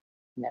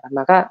 Ya,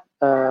 maka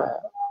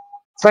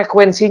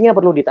frekuensinya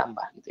perlu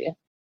ditambah gitu ya.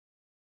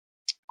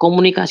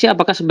 Komunikasi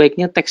apakah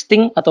sebaiknya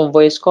texting atau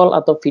voice call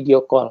atau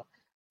video call?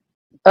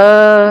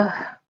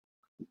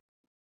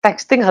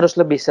 Texting harus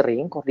lebih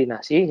sering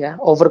koordinasi ya,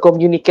 over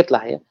communicate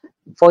lah ya.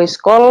 Voice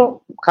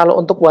call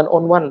kalau untuk one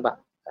on one, Pak.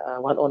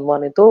 One on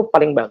one itu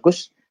paling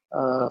bagus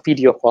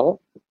video call,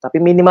 tapi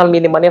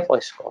minimalnya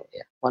voice call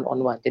ya, one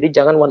on one. Jadi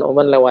jangan one on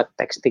one lewat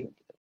texting.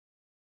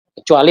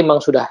 Kecuali memang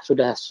sudah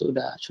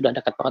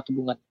dekat banget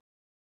hubungan.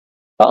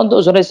 Pak,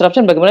 untuk zona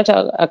disruption bagaimana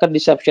cara agar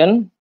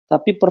disruption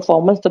tapi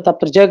performance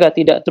tetap terjaga,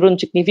 tidak turun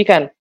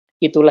signifikan?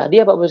 Itulah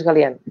dia Pak Bos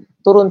sekalian.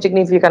 Turun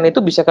signifikan itu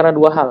bisa karena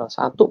dua hal.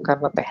 Satu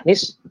karena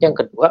teknis, yang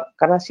kedua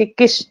karena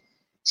psikis.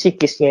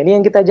 Psikisnya ini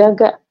yang kita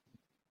jaga.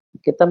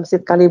 Kita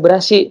mesti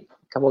kalibrasi.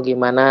 Kamu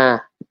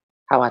gimana?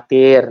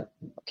 Khawatir.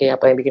 Oke,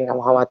 apa yang bikin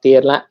kamu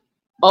khawatir lah?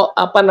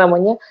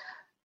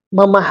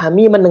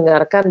 Memahami,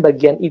 mendengarkan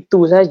bagian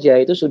itu saja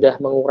itu sudah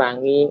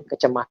mengurangi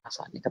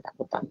kecemasan,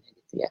 ketakutan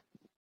gitu ya.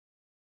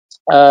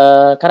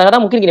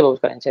 Kadang-kadang mungkin gini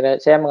Bapak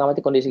sekalian, saya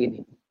mengamati kondisi gini.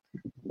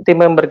 Tim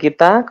member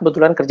kita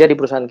kebetulan kerja di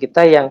perusahaan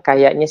kita yang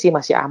kayaknya sih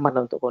masih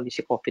aman untuk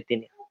kondisi COVID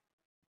ini.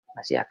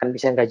 Masih akan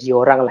bisa gaji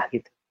orang lah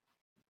gitu.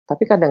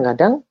 Tapi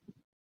kadang-kadang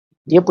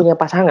dia punya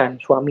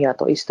pasangan, suami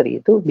atau istri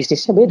itu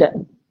bisnisnya beda.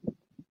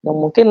 Yang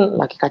mungkin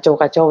lagi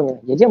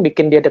kacau-kacaunya. Jadi yang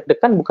bikin dia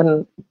deg-degan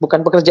bukan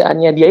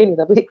pekerjaannya dia ini,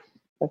 tapi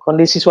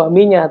kondisi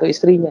suaminya atau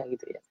istrinya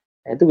gitu ya.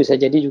 Nah, itu bisa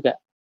jadi juga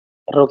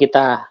perlu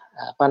kita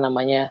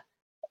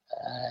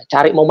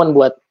cari momen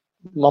buat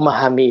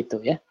memahami itu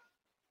ya.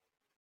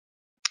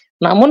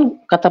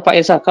 Namun kata Pak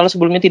Esa, kalau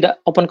sebelumnya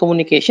tidak open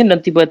communication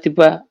dan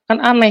tiba-tiba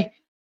kan aneh.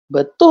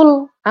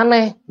 Betul,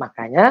 aneh.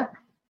 Makanya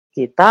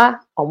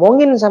kita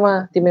omongin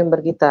sama tim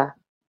member kita.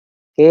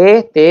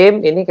 Oke,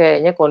 tim, ini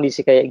kayaknya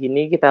kondisi kayak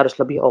gini, kita harus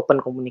lebih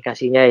open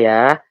komunikasinya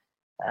ya.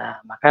 Nah,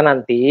 maka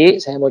nanti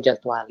saya mau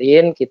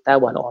jadwalin kita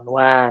one on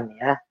one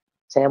ya.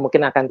 Saya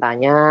mungkin akan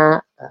tanya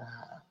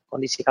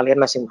kondisi kalian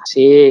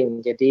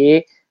masing-masing. Jadi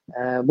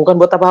bukan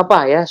buat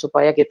apa-apa ya,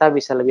 supaya kita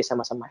bisa lebih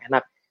sama-sama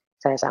enak.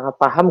 Saya sangat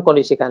paham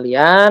kondisi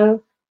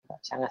kalian,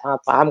 sangat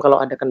paham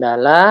kalau ada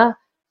kendala,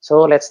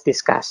 so let's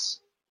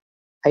discuss.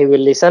 I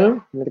will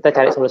listen, dan kita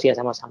cari solusinya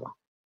sama-sama.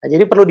 Nah,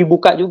 jadi perlu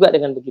dibuka juga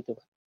dengan begitu.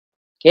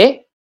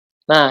 Oke,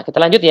 nah kita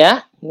lanjut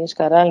ya. Ini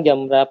sekarang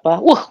jam berapa?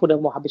 Udah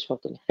mau habis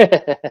waktunya.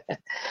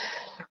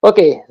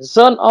 Oke,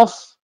 zone of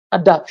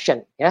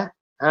adoption ya.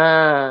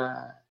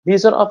 Nah, di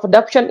zone of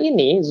adoption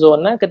ini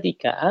zona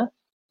ketika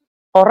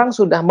orang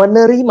sudah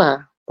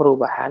menerima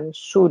perubahan,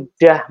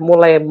 sudah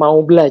mulai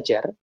mau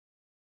belajar,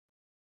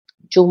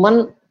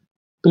 cuman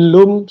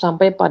belum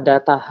sampai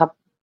pada tahap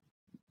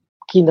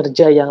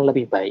kinerja yang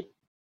lebih baik.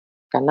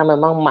 Karena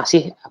memang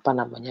masih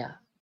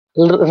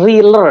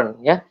relearn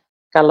ya.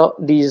 Kalau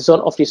di zone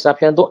of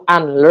disruption itu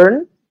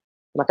unlearn,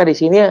 maka di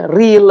sini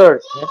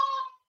relearn ya.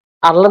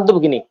 Unlearn itu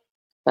begini.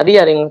 Tadi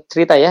ada yang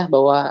cerita ya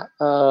bahwa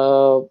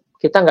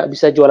kita nggak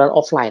bisa jualan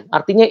offline.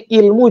 Artinya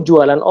ilmu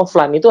jualan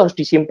offline itu harus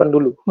disimpan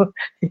dulu.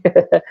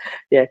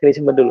 Ya,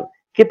 disimpan dulu.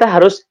 Kita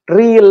harus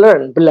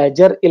relearn,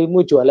 belajar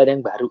ilmu jualan yang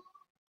baru.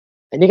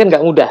 Ini kan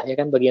nggak mudah ya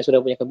kan bagi yang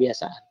sudah punya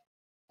kebiasaan.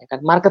 Ya kan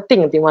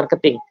tim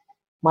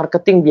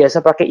marketing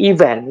biasa pakai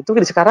event itu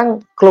sekarang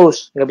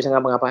close, nggak bisa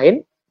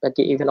ngapa-ngapain,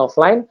 pakai event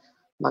offline,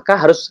 maka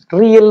harus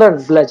relearn,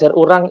 belajar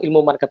ulang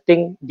ilmu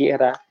marketing di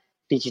era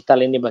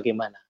digital ini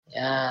bagaimana.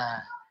 Ya,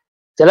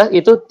 jelas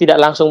itu tidak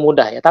langsung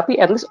mudah ya,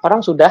 tapi at least orang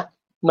sudah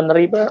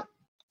menerima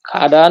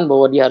keadaan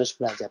bahwa dia harus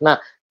belajar.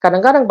 Nah,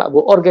 kadang-kadang Pak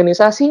Bu,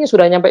 organisasinya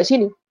sudah nyampe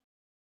sini,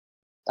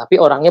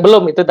 tapi orangnya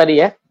belum, itu tadi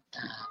ya.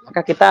 Nah,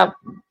 maka kita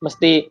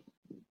mesti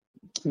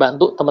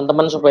bantu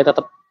teman-teman supaya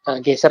tetap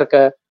geser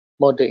ke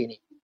mode ini.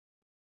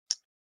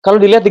 Kalau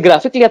dilihat di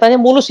grafik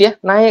kelihatannya mulus ya,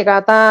 naik ke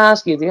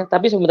atas gitu ya,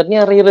 tapi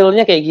sebenarnya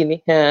realnya kayak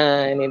gini.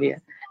 Nah, ini dia.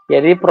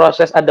 Jadi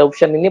proses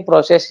adoption ini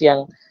proses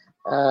yang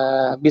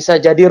bisa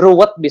jadi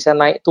ruwet, bisa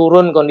naik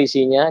turun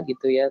kondisinya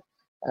gitu ya,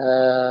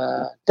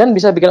 dan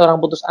bisa bikin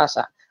orang putus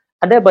asa.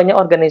 Ada banyak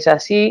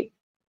organisasi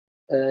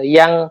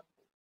yang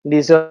di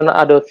zona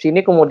adopsi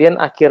ini kemudian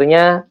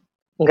akhirnya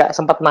nggak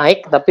sempat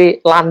naik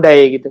tapi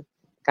landai gitu,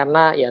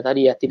 karena ya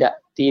tadi ya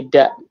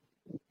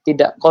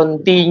tidak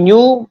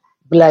continue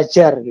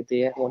belajar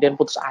gitu ya, kemudian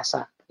putus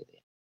asa. Gitu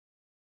ya.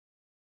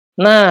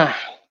 Nah,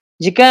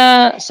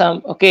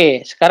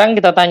 sekarang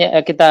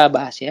kita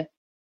bahas ya.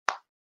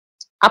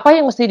 Apa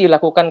yang mesti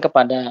dilakukan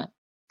kepada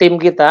tim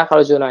kita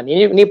kalau zona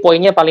ini? Ini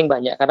poinnya paling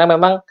banyak karena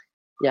memang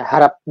ya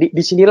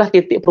disinilah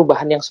titik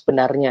perubahan yang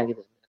sebenarnya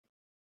gitu.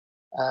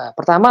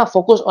 Pertama,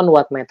 fokus on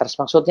what matters.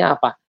 Maksudnya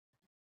apa?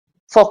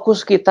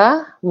 Fokus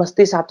kita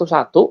mesti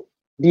satu-satu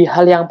di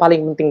hal yang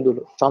paling penting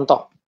dulu.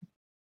 Contoh,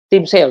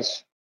 tim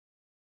sales.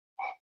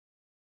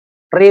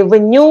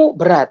 Revenue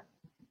berat.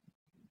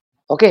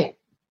 Oke,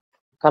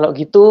 kalau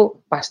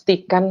gitu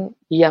pastikan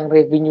yang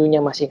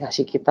revenue-nya masih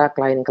ngasih kita,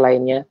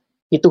 klien-kliennya,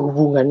 itu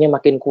hubungannya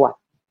makin kuat.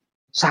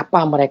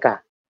 Sapa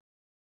mereka.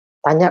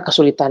 Tanya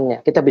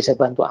kesulitannya, kita bisa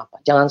bantu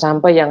apa. Jangan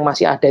sampai yang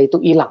masih ada itu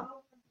hilang.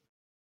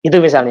 Itu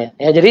misalnya.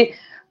 Ya, jadi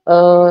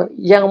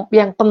yang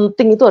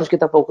penting itu harus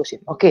kita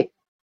fokusin. Oke,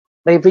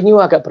 revenue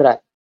agak berat,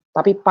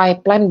 tapi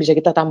pipeline bisa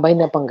kita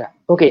tambahin apa enggak?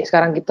 Oke,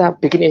 sekarang kita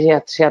bikin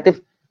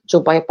inisiatif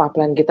supaya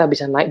pipeline kita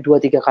bisa naik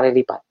 2-3 kali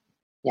lipat.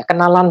 Ya,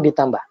 kenalan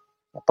ditambah,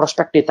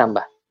 prospek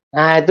ditambah.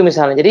 Nah, itu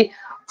misalnya. Jadi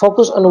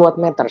fokus on what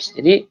matters.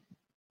 Jadi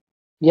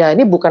ya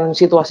ini bukan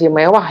situasi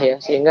mewah ya,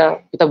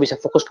 sehingga kita bisa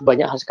fokus ke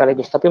banyak hal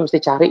sekaligus, tapi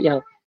mesti cari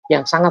yang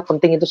sangat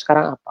penting itu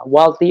sekarang apa?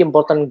 Multi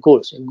important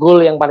goals.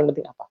 Goal yang paling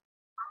penting apa?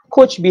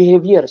 Coach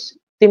behaviors.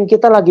 Tim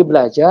kita lagi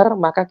belajar,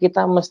 maka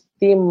kita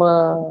mesti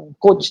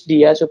coach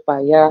dia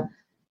supaya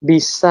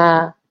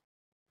bisa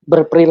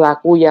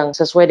berperilaku yang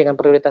sesuai dengan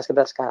prioritas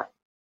kita sekarang.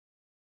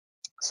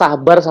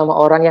 Sabar sama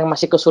orang yang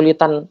masih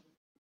kesulitan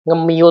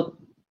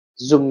nge-mute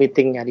Zoom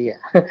meetingnya dia.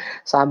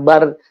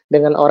 Sabar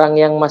dengan orang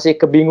yang masih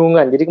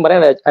kebingungan. Jadi kemarin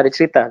ada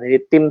cerita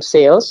dari tim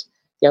sales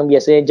yang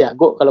biasanya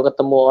jago kalau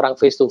ketemu orang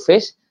face to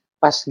face,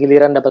 pas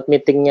giliran dapat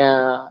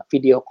meetingnya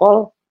video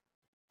call,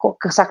 kok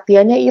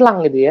kesaktiannya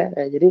hilang gitu ya.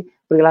 Jadi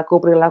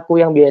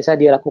perilaku-perilaku yang biasa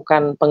dia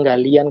lakukan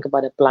penggalian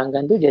kepada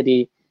pelanggan tuh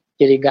jadi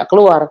nggak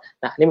keluar.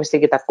 Nah, ini mesti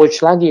kita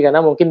coach lagi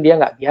karena mungkin dia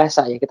nggak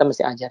biasa ya, kita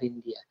mesti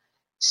ajarin dia.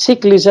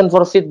 Seek, listen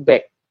for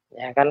feedback.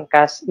 Ya kan,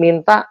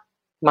 minta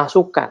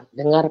masukan,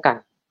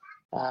 dengarkan.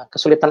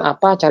 Kesulitan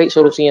apa, cari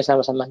solusinya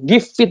sama-sama.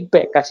 Give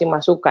feedback, kasih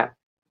masukan.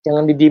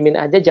 Jangan didiemin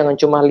aja, jangan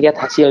cuma lihat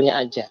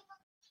hasilnya aja.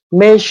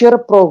 Measure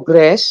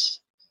progress.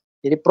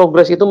 Jadi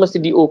progress itu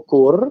mesti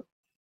diukur.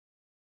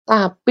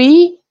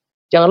 Tapi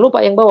jangan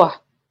lupa yang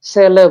bawah.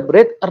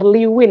 Celebrate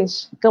early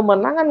wins.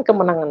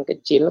 Kemenangan-kemenangan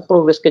kecil,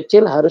 progress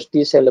kecil harus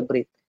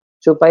di-celebrate.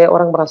 Supaya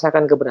orang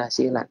merasakan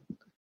keberhasilan.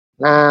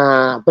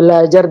 Nah,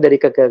 belajar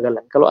dari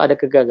kegagalan. Kalau ada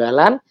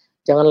kegagalan,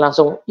 jangan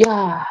langsung,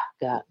 ya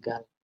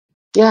gagal.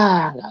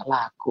 Ya nggak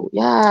laku,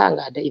 ya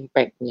nggak ada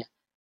impact-nya,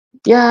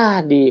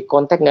 ya di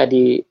kontak nggak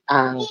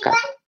diangkat,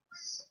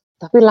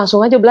 tapi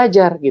langsung aja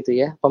belajar gitu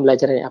ya,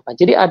 pembelajarannya apa.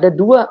 Jadi ada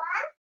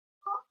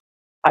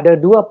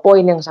dua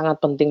poin yang sangat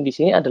penting di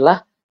sini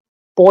adalah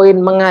poin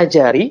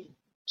mengajari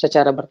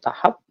secara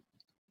bertahap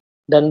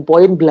dan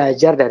poin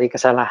belajar dari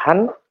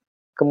kesalahan,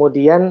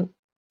 kemudian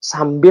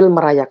sambil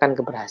merayakan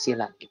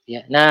keberhasilan gitu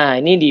ya. Nah,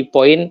 ini di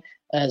poin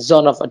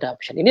zone of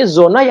adoption. Ini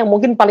zona yang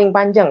mungkin paling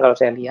panjang kalau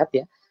saya lihat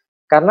ya.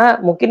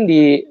 Karena mungkin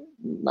di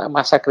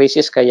masa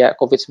krisis kayak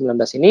COVID-19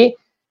 ini,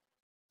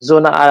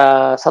 zona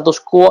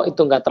status quo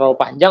itu nggak terlalu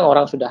panjang,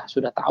 orang sudah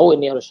tahu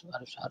ini harus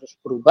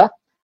berubah.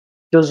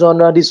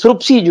 Zona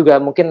disrupsi juga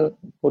mungkin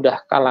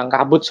udah kalang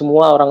kabut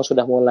semua, orang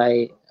sudah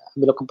mulai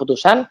ambil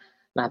keputusan.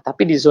 Nah,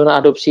 tapi di zona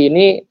adopsi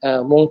ini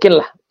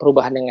mungkinlah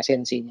perubahan yang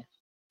esensinya.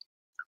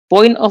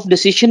 Point of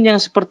decision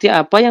yang seperti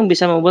apa yang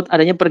bisa membuat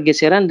adanya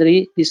pergeseran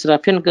dari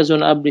disruption ke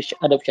zona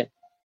adoption?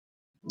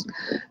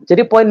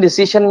 Jadi point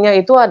decision-nya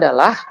itu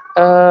adalah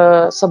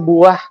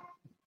sebuah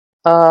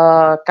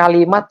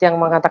kalimat yang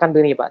mengatakan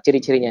begini Pak,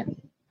 ciri-cirinya.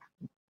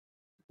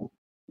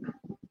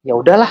 Ya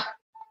udahlah,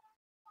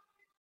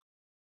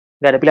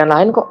 nggak ada pilihan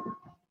lain kok,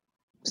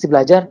 mesti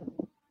belajar.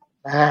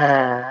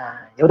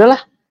 Nah, ya udahlah.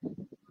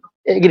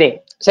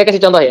 Gini, saya kasih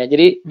contoh ya.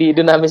 Jadi di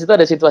Dunamis itu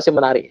ada situasi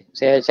menarik.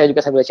 Saya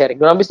juga sambil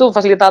sharing. Dunamis itu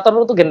fasilitator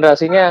itu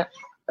generasinya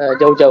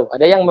jauh-jauh.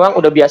 Ada yang memang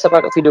udah biasa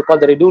pakai video call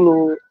dari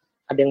dulu,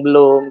 ada yang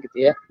belum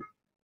gitu ya.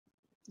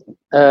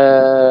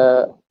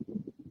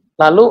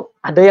 Lalu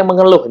ada yang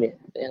mengeluh nih,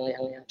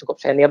 yang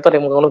cukup senior tuh ada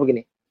yang mengeluh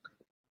begini.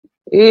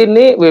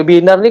 Ini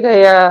webinar nih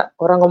kayak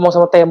orang ngomong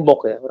sama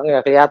tembok ya, orang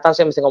nggak kelihatan,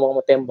 saya mesti ngomong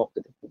sama tembok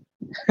gitu.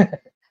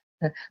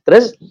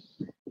 Terus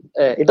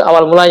itu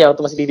awal mulanya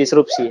waktu masih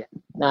disrupsi ya.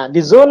 Nah, di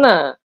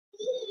zona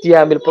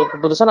dia ambil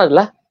keputusan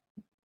adalah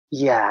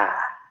ya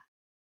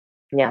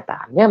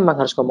kenyataannya memang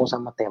harus ngomong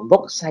sama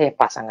tembok, saya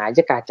pasang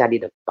aja kaca di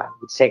depan.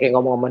 Saya kayak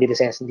ngomong sama diri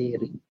saya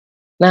sendiri.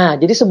 Nah,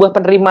 jadi sebuah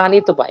penerimaan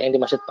itu Pak yang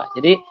dimaksud Pak.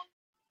 Jadi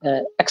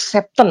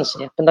acceptance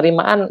ya,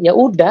 penerimaan, ya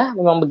udah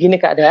memang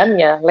begini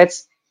keadaannya,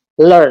 let's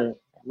learn.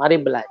 Mari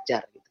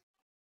belajar gitu.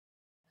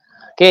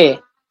 Oke.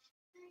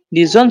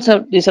 Di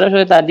zona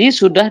disruption tadi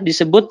sudah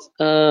disebut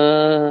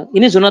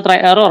ini zona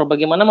try error,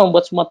 bagaimana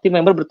membuat semua tim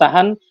member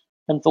bertahan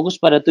dan fokus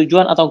pada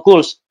tujuan atau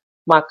goals.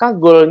 Maka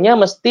goalnya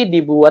mesti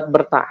dibuat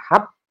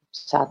bertahap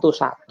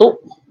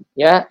satu-satu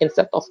ya,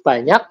 instead of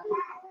banyak,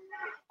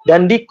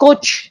 dan di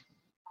coach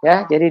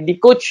ya, jadi di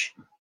coach,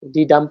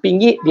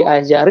 didampingi,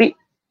 diajari,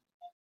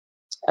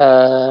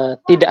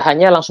 tidak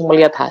hanya langsung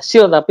melihat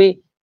hasil, tapi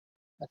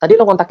tadi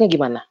lo kontaknya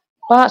gimana?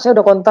 Pak, saya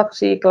udah kontak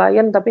si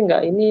klien tapi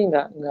nggak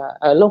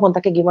lo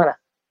kontaknya gimana?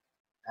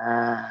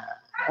 Nah,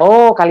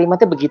 oh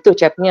kalimatnya begitu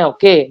chatnya,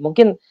 oke,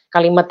 mungkin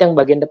kalimat yang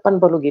bagian depan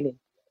perlu gini.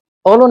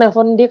 Oh, lo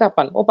nelpon dia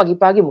kapan? Oh,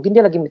 pagi-pagi, mungkin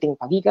dia lagi meeting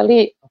pagi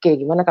kali. Oke,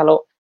 gimana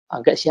kalau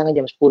agak siang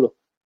jam 10?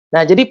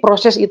 Nah, jadi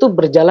proses itu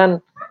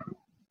berjalan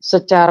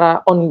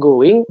secara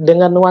ongoing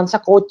dengan nuansa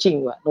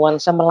coaching, Pak.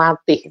 Nuansa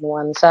melatih,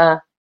 nuansa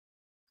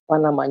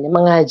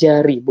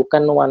mengajari,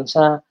 bukan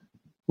nuansa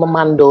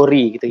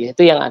memandori gitu ya.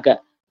 Itu yang agak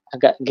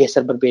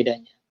geser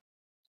berbedanya.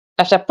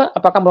 Acceptance,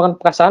 apakah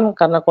merupakan perasaan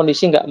karena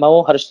kondisi nggak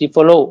mau harus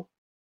di-follow?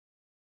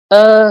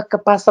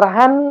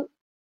 Kepasrahan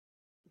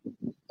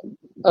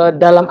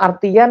dalam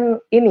artian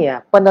ini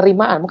ya,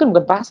 penerimaan, mungkin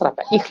bukan pasrah,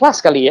 Pak,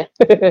 ikhlas kali ya.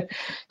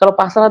 Kalau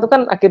pasrah itu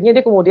kan akhirnya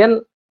dia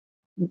kemudian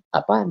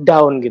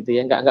down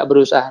gitu ya, nggak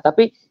berusaha,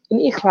 tapi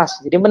ini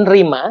ikhlas, jadi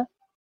menerima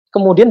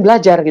kemudian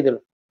belajar gitu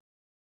loh.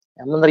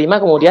 Ya, menerima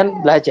kemudian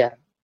belajar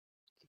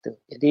gitu.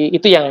 Jadi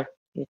itu yang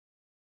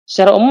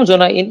Secara umum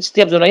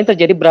setiap zona ini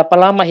terjadi berapa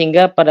lama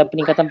hingga pada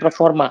peningkatan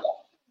performa.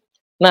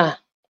 Nah,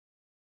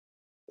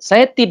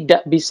 saya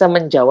tidak bisa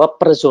menjawab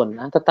per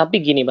zona,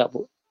 tetapi gini Mbak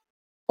Bu.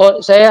 Oh,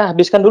 saya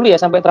habiskan dulu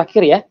ya sampai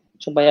terakhir ya,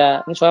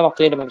 supaya ini soalnya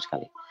waktunya udah habis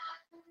sekali.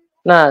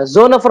 Nah,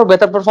 zona for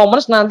better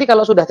performance nanti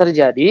kalau sudah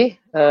terjadi,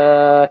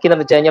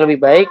 kinerjanya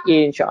lebih baik,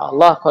 insya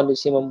Allah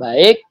kondisi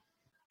membaik,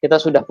 kita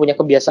sudah punya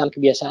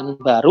kebiasaan-kebiasaan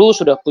baru,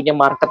 sudah punya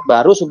market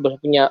baru, sudah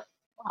punya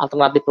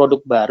alternatif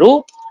produk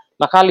baru,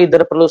 maka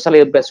leader perlu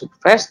celebrate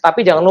sukses,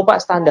 tapi jangan lupa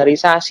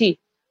standarisasi,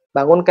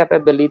 bangun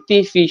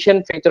capability,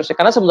 vision, features.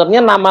 Karena sebenarnya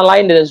nama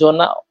lain dari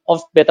zona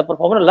of better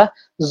performance adalah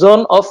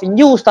zone of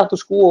new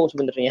status quo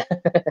sebenarnya.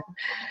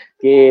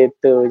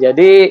 Gitu.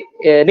 Jadi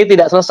ini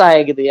tidak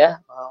selesai gitu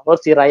ya,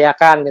 harus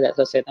dirayakan tidak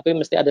selesai, tapi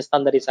mesti ada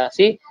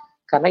standarisasi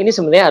karena ini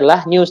sebenarnya adalah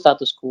new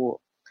status quo.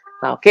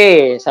 Nah,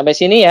 oke, sampai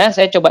sini ya.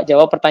 Saya coba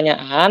jawab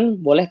pertanyaan.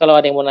 Boleh kalau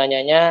ada yang mau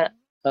nanyanya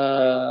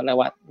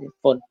lewat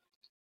phone.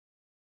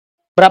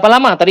 Berapa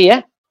lama tadi ya?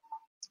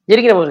 Jadi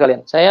gini Bapak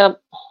sekalian, saya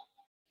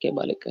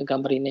balik ke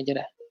gambar ini aja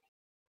dah.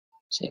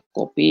 Saya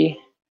copy,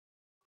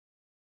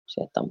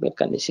 saya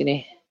tampilkan di sini.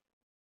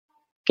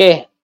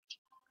 Oke.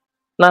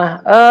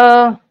 Nah,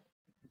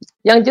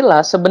 yang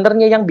jelas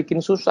sebenarnya yang bikin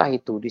susah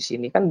itu di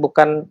sini kan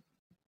bukan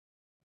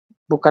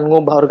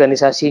ngubah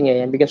organisasinya,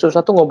 yang bikin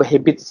susah tuh ngubah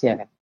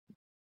habitsnya kan.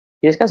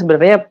 Jadi kan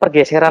sebenarnya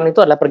pergeseran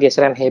itu adalah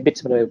pergeseran habit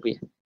sebenarnya Bu ya.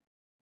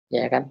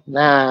 Ya kan.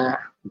 Nah,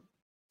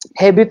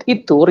 habit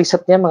itu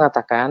risetnya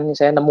mengatakan,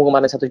 saya nemu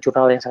kemarin satu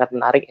jurnal yang sangat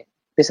menarik.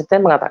 Risetnya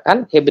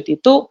mengatakan habit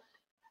itu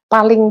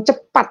paling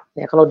cepat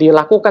ya kalau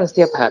dilakukan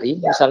setiap hari.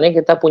 Misalnya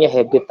kita punya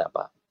habit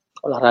apa?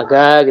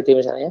 Olahraga gitu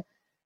misalnya.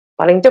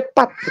 Paling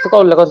cepat itu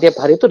kalau dilakukan setiap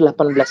hari itu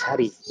 18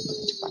 hari.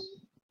 Cepat.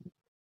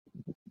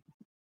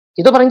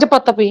 Itu paling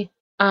cepat, tapi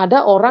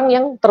ada orang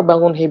yang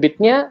terbangun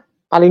habitnya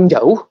paling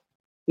jauh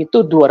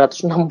itu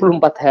 264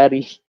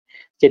 hari.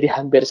 Jadi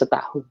hampir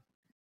setahun.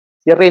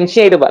 Ya,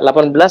 range-nya itu Pak,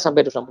 18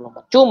 sampai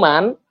 264.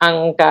 Cuman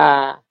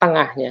angka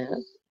tengahnya,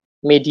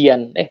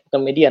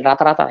 bukan median,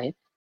 rata-rata ya.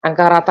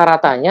 Angka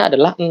rata-ratanya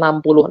adalah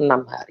 66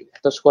 hari,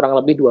 atau kurang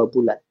lebih 2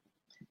 bulan.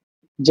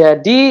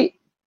 Jadi,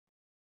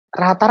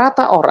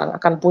 rata-rata orang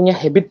akan punya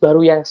habit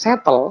baru yang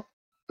settle,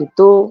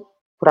 itu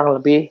kurang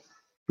lebih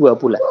 2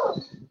 bulan.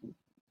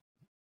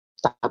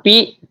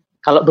 Tapi,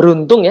 kalau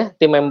beruntung ya,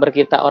 tim member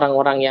kita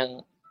orang-orang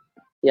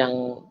yang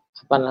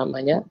apa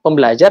namanya,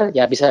 pembelajar,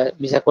 ya bisa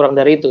kurang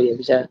dari itu ya,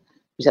 bisa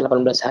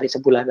 18 hari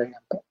sebulan dan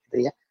nyampe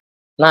gitu ya.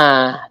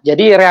 Nah,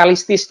 jadi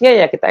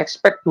realistisnya ya kita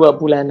expect 2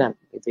 bulanan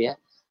gitu ya.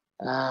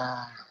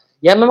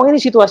 Ya memang ini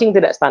situasi yang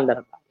tidak standar,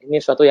 Pak. Ini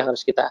suatu yang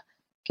harus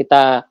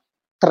kita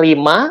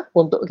terima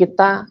untuk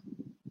kita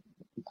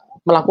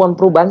melakukan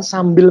perubahan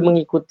sambil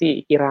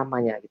mengikuti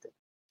iramanya gitu.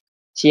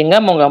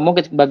 Sehingga mau nggak mau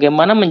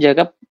bagaimana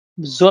menjaga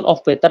zone of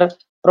better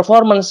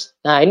performance.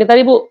 Nah, ini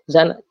tadi Bu,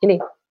 ini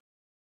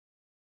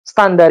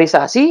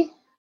standarisasi,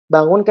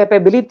 bangun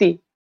capability.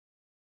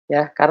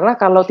 Ya, karena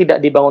kalau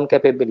tidak dibangun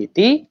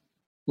capability,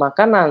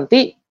 maka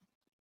nanti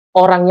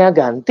orangnya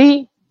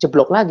ganti,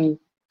 jeblok lagi.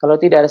 Kalau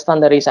tidak ada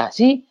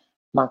standarisasi,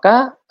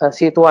 maka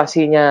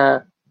situasinya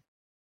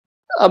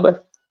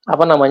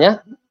apa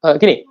namanya?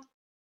 Gini.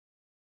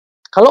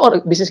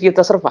 Kalau bisnis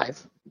kita survive,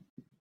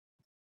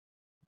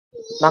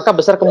 maka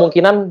besar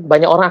kemungkinan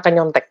banyak orang akan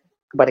nyontek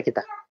kepada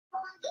kita.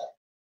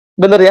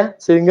 Benar ya?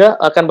 Sehingga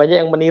akan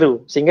banyak yang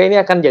meniru. Sehingga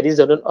ini akan jadi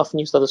zone of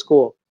new status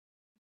quo.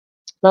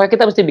 Maka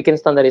kita mesti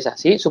bikin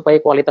standarisasi supaya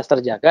kualitas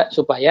terjaga,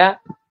 supaya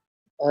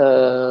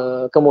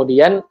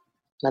kemudian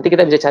nanti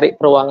kita bisa cari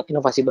peluang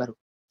inovasi baru.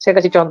 Saya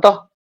kasih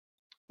contoh,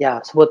 ya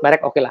sebut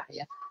merek oke lah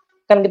ya.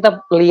 Kan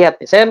kita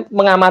lihat, saya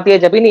mengamati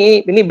aja,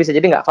 ini bisa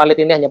jadi nggak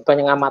valid, ini hanya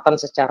pengamatan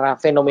secara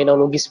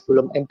fenomenologis,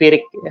 belum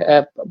empirik,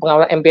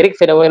 pengamatan empirik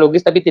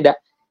fenomenologis tapi tidak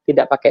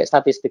pakai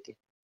statistik.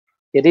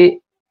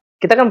 Jadi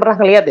kita kan pernah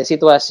ngelihat ya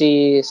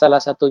situasi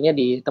salah satunya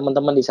di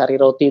teman-teman di Sari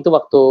Roti itu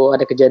waktu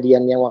ada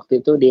kejadian yang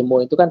waktu itu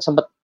demo itu kan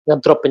sempat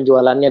ngedrop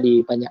penjualannya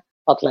di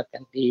banyak outlet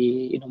kan,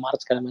 di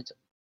Indomaret segala macam.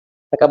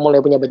 Mereka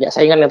mulai punya banyak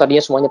saingan yang tadinya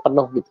semuanya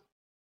penuh gitu.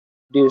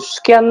 Di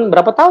sekian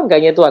berapa tahun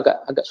kayaknya itu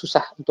agak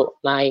susah untuk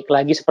naik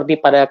lagi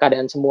seperti pada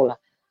keadaan semula.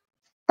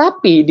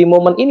 Tapi di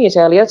momen ini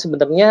saya lihat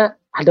sebenarnya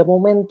ada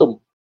momentum.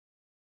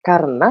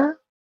 Karena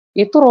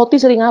itu roti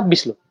sering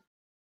habis loh.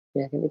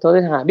 Ya, itu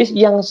habis,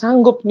 yang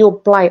sanggup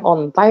nyuplai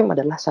on time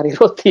adalah Sari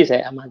Roti,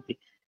 saya amati.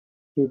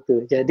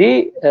 Gitu.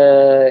 Jadi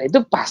itu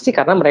pasti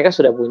karena mereka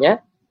sudah punya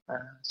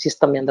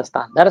sistem yang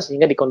terstandar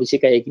sehingga di kondisi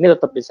kayak gini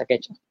tetap bisa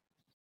catch up.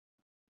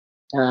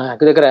 Nah,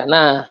 kira-kira.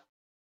 Nah,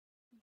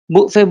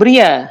 Bu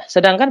Febria,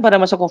 sedangkan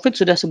pada masa COVID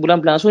sudah sebulan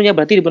berlangsungnya,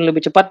 berarti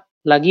lebih cepat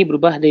lagi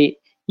berubah di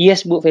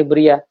yes Bu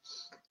Febria.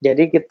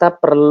 Jadi kita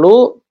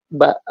perlu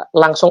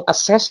langsung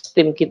assess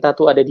tim kita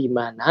tuh ada di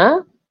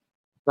mana.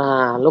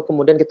 Nah, lalu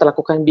kemudian kita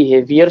lakukan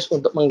behaviors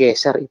untuk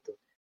menggeser itu.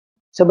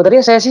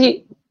 Sebenarnya saya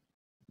sih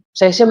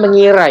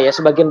mengira ya,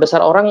 sebagian besar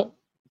orang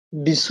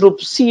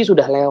disrupsi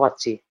sudah lewat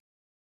sih.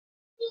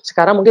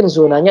 Sekarang mungkin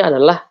zonanya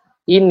adalah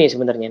ini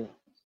sebenarnya nih.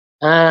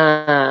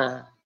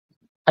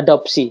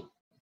 Adopsi.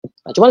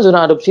 Nah, cuman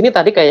zona adopsi ini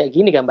tadi kayak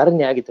gini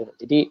gambarnya gitu.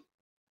 Jadi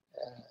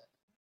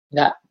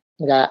nggak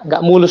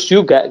nggak mulus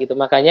juga gitu.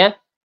 Makanya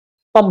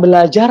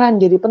pembelajaran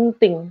jadi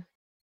penting.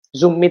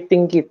 Zoom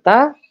meeting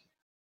kita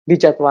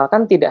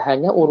dijadwalkan tidak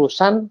hanya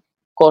urusan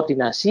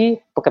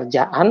koordinasi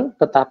pekerjaan,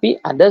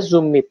 tetapi ada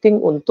Zoom meeting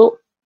untuk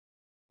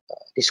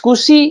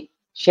diskusi,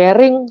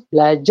 sharing,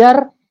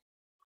 belajar,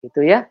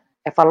 gitu ya,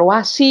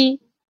 evaluasi,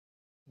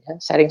 ya,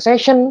 sharing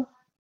session,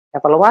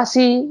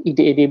 evaluasi,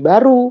 ide-ide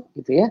baru,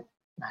 gitu ya.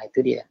 Nah, itu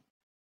dia.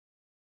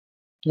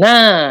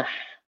 Nah,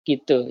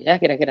 gitu ya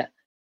kira-kira.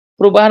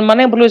 Perubahan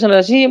mana yang perlu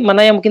disadari,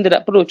 mana yang mungkin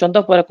tidak perlu.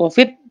 Contoh pada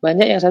COVID,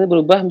 banyak yang saat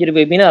berubah menjadi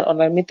webinar,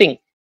 online meeting.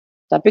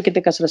 Tapi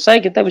ketika selesai,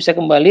 kita bisa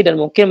kembali dan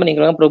mungkin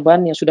meninggalkan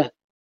perubahan yang sudah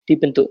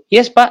dibentuk.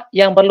 Yes, Pak,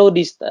 yang perlu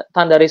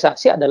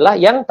distandarisasi adalah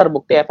yang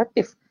terbukti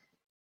efektif.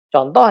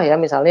 Contoh ya,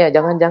 misalnya,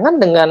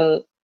 jangan-jangan dengan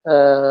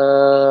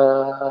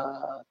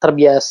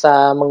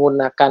terbiasa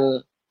menggunakan,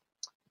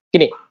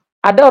 gini,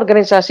 ada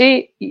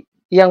organisasi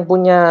yang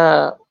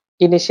punya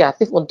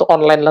inisiatif untuk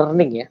online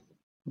learning ya.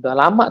 Udah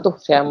lama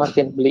tuh saya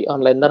makin beli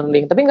online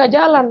learning, tapi nggak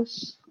jalan.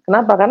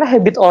 Kenapa? Karena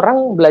habit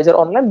orang belajar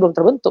online belum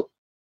terbentuk.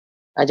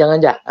 Nah,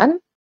 jangan-jangan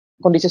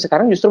kondisi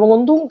sekarang justru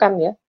menguntungkan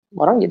ya.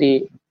 Orang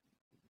jadi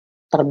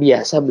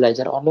terbiasa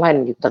belajar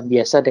online gitu,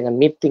 terbiasa dengan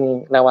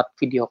meeting lewat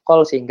video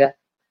call sehingga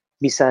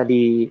bisa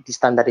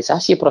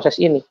distandarisasi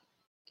proses ini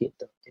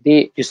gitu.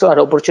 Jadi justru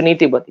ada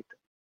opportunity buat itu.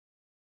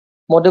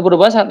 Mode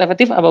perubahan sangat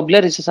efektif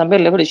apabila bisa sampai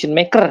level decision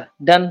maker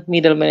dan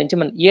middle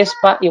management. Yes,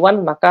 Pak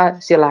Iwan, maka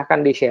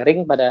silahkan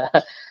di-sharing pada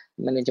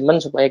manajemen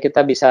supaya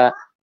kita bisa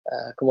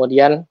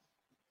kemudian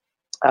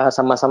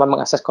sama-sama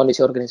mengakses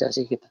kondisi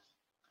organisasi kita.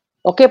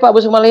 Oke, Pak Bu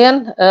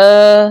sekalian,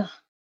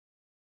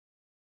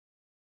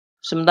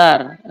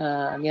 sebentar,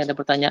 ini ada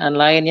pertanyaan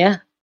lain ya.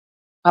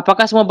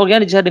 Apakah semua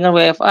pekerjaan bisa dengan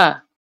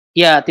WFA?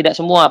 Ya, tidak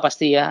semua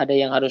pasti ya. Ada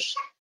yang harus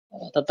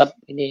tetap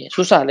ini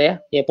susah ya.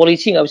 Ya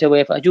polisi nggak bisa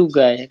WFA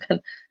juga ya kan.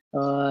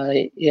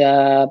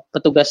 Ya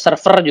petugas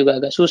server juga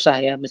agak susah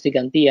ya, mesti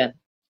gantian.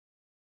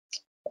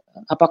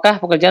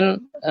 Apakah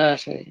pekerjaan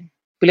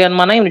pilihan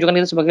mana yang menunjukkan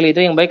kita sebagai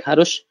leader yang baik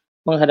harus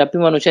menghadapi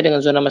manusia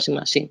dengan zona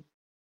masing-masing?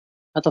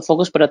 Atau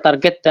fokus pada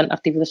target dan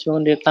aktivitas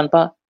bangun diri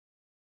tanpa,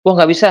 wah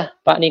nggak bisa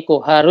Pak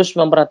Niko, harus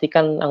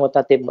memperhatikan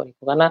anggota tim Pak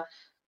Niko, karena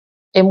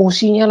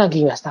emosinya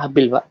lagi nggak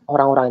stabil Pak,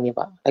 orang-orang ini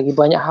Pak, lagi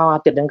banyak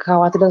khawatir, dan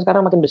kekhawatiran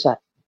sekarang makin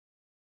besar.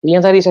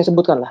 Yang tadi saya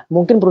sebutkan lah,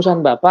 mungkin perusahaan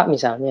Bapak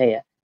misalnya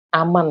ya,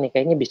 aman nih,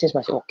 kayaknya bisnis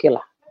masih oke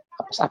lah,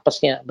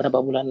 apes-apesnya berapa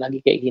bulan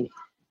lagi kayak gini.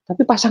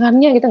 Tapi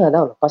pasangannya kita nggak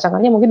tahu loh,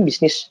 pasangannya mungkin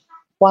bisnis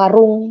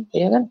warung,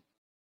 ya kan,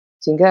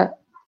 sehingga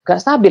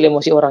nggak stabil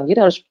emosi orang,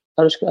 jadi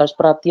harus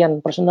perhatian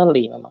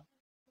personally memang.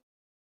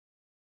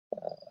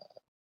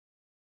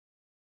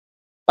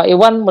 Pak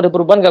Iwan, mode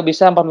perubahan nggak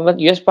bisa 4 menit.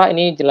 Yes Pak,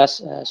 ini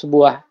jelas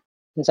sebuah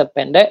insight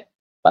pendek.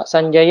 Pak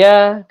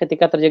Sanjaya,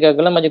 ketika terjadi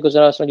kegagalan maju ke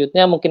zona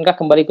selanjutnya, mungkinkah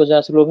kembali ke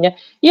zona sebelumnya?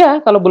 Ya,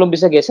 kalau belum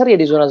bisa geser ya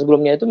di zona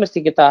sebelumnya itu mesti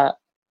kita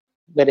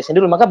beresin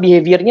dulu. Maka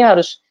behaviornya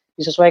harus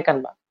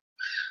disesuaikan, Pak.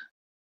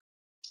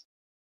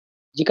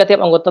 Jika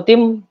tiap anggota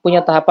tim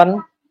punya tahapan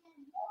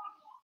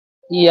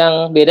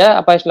yang beda,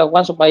 apa yang harus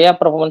dilakukan supaya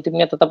performa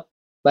timnya tetap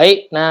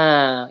baik?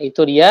 Nah,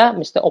 itu dia,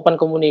 mesti open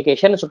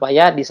communication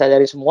supaya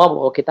disadari semua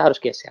bahwa kita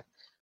harus geser.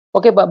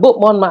 Oke Pak Bu,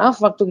 mohon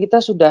maaf waktu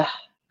kita sudah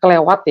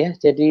kelewat ya,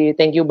 jadi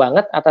thank you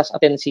banget atas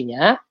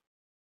atensinya.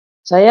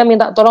 Saya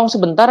minta tolong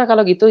sebentar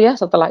kalau gitu ya,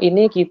 setelah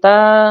ini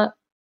kita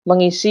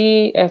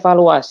mengisi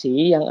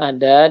evaluasi yang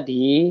ada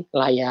di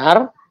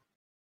layar.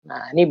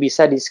 Nah, ini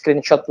bisa di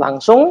screenshot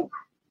langsung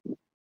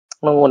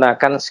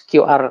menggunakan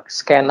QR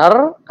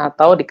scanner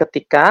atau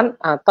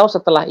diketikkan, atau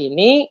setelah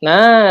ini,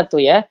 nah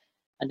tuh ya,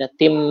 ada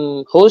tim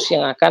host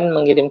yang akan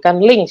mengirimkan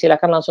link,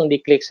 silakan langsung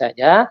diklik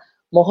saja.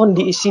 Mohon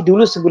diisi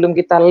dulu sebelum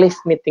kita live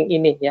meeting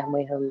ini ya,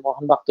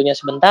 mohon waktunya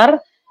sebentar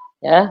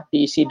ya,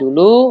 diisi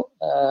dulu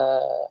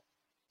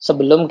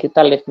sebelum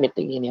kita live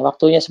meeting ini,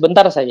 waktunya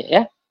sebentar saja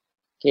ya.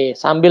 Oke,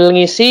 sambil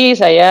ngisi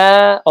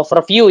saya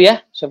overview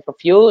ya,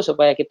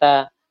 supaya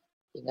kita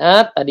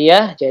ingat tadi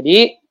ya.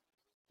 Jadi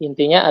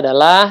intinya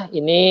adalah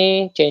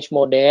ini change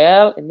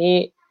model,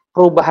 ini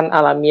perubahan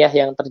alamiah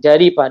yang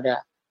terjadi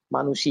pada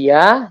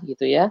manusia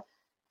gitu ya.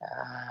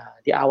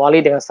 Diawali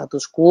dengan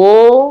status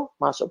quo,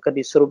 masuk ke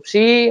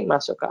disrupsi,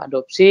 masuk ke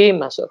adopsi,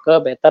 masuk ke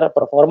better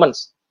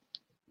performance.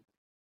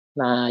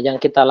 Nah,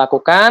 yang kita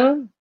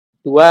lakukan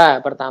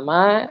dua,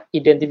 pertama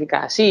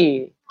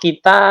identifikasi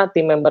kita,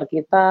 tim member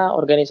kita,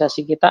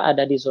 organisasi kita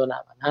ada di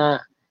zona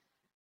mana.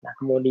 Nah,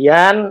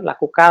 kemudian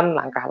lakukan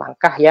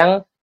langkah-langkah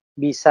yang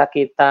bisa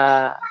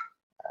kita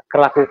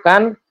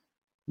lakukan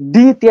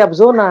di tiap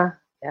zona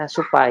ya,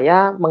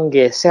 supaya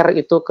menggeser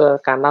itu ke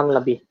kanan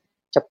lebih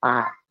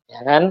cepat,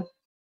 ya kan?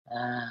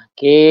 Nah,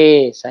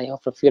 oke, saya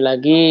overview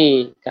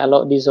lagi.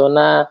 Kalau di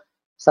zona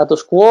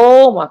status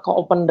quo, maka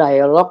open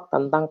dialog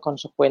tentang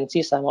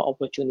konsekuensi sama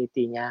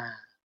opportunity-nya.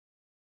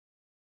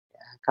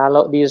 Ya,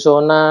 kalau di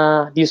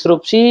zona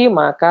disrupsi,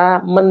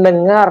 maka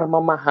mendengar,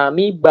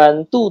 memahami,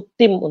 bantu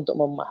tim untuk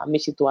memahami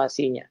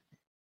situasinya.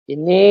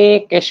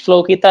 Ini cash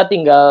flow kita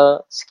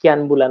tinggal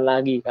sekian bulan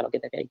lagi kalau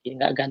kita kayak gini,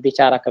 nggak ganti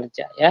cara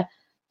kerja ya.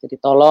 Jadi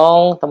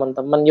tolong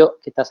teman-teman,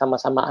 yuk kita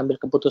sama-sama ambil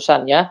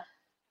keputusan ya.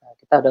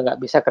 Kita udah nggak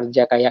bisa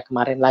kerja kayak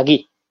kemarin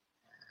lagi.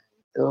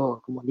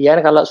 Tuh. Kemudian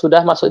kalau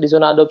sudah masuk di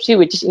zona adopsi,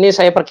 which is ini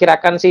saya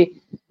perkirakan sih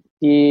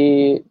di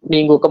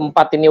minggu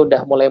keempat ini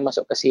udah mulai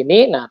masuk ke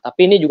sini. Nah,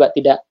 tapi ini juga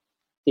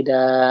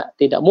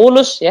tidak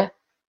mulus ya.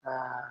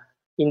 Nah,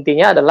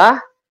 intinya adalah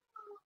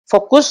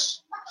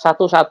fokus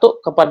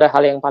satu-satu kepada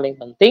hal yang paling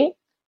penting,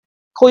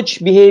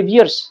 coach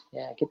behaviors.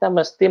 Ya, kita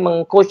mesti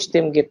mengcoach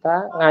tim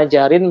kita,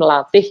 ngajarin,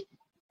 melatih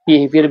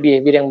behavior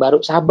yang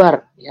baru.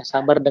 Sabar, ya,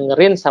 sabar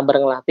dengerin,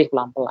 sabar ngelatih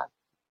pelan-pelan.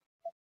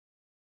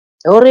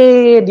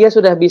 Ore, dia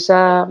sudah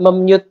bisa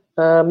memute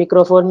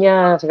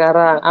mikrofonnya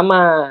sekarang,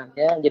 aman.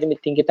 Ya, jadi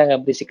meeting kita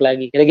nggak berisik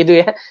lagi. Kayak gitu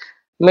ya.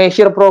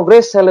 Measure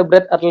progress,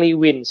 celebrate early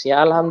wins. Ya,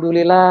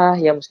 alhamdulillah,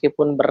 ya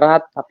meskipun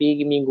berat,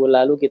 tapi minggu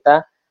lalu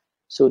kita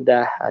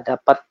sudah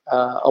dapat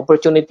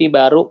opportunity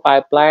baru,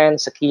 pipeline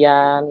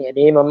sekian.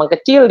 Jadi memang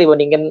kecil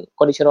dibandingkan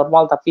kondisi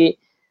normal, tapi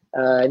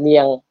ini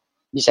yang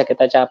bisa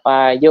kita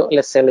capai. Yuk,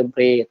 let's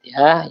celebrate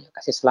ya. Yuk,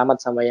 kasih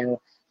selamat sama yang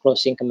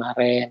closing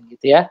kemarin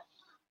gitu ya.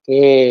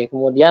 Oke,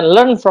 kemudian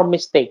learn from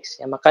mistakes.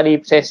 Ya, maka di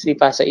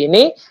fase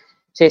ini,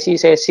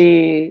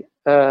 sesi-sesi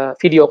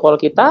video call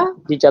kita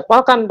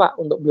dijadwalkan Pak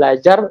untuk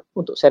belajar,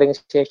 untuk sharing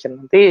session.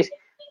 Nanti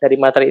dari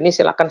materi ini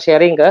silakan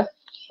sharing ke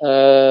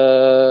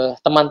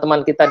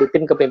teman-teman kita di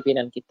tim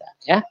kepemimpinan kita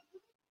ya.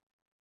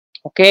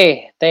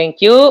 Oke,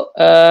 thank you.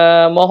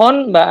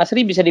 Mohon Mbak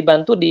Asri bisa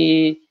dibantu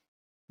di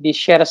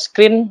share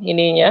screen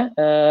ininya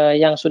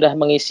yang sudah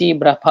mengisi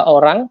berapa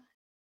orang.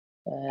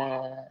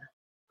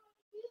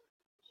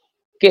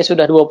 Oke,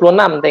 sudah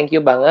 26. Thank you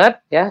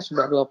banget ya,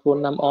 sudah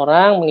 26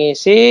 orang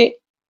mengisi.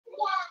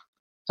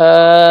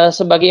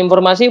 Sebagai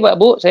informasi Pak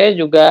Bu, saya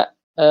juga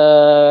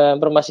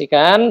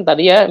informasikan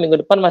tadi ya,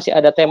 minggu depan masih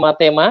ada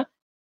tema-tema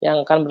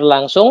yang akan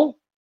berlangsung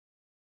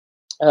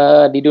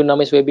di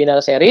Dunamis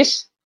Webinar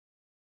Series.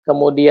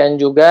 Kemudian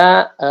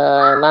juga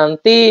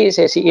nanti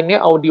sesi ini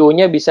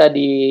audionya bisa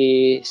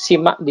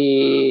disimak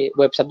di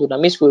website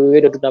Dunamis,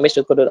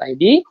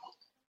 www.dunamis.co.id.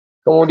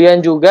 Kemudian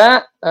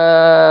juga,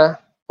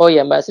 oh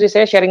ya Mbak Sri,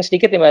 saya sharing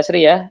sedikit ya Mbak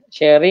Sri ya,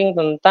 sharing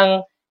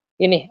tentang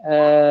ini,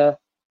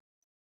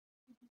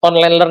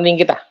 online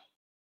learning kita.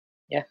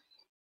 Ya.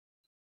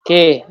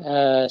 Oke,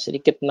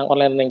 sedikit tentang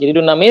online learning. Jadi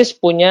Dunamis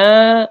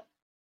punya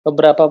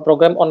beberapa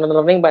program online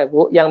learning Bapak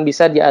Ibu yang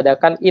bisa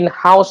diadakan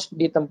in-house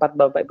di tempat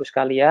Bapak Ibu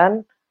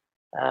sekalian.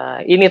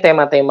 Ini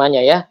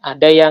tema-temanya ya.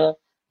 Ada yang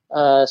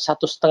 1,5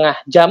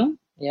 jam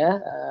ya,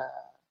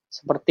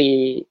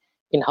 seperti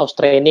in-house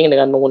training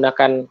dengan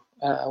menggunakan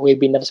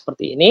webinar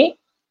seperti ini.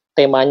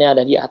 Temanya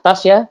ada di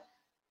atas ya.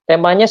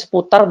 Temanya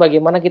seputar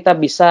bagaimana kita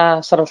bisa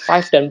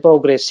survive dan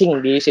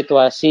progressing di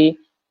situasi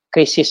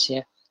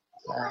krisis ya.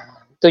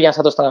 Itu yang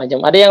 1,5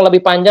 jam. Ada yang lebih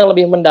panjang,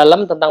 lebih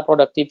mendalam tentang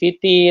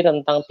productivity,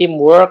 tentang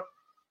teamwork,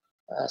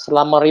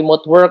 selama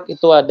remote work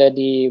itu ada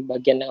di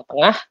bagian yang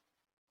tengah.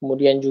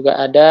 Kemudian juga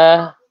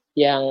ada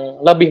yang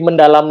lebih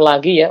mendalam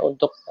lagi ya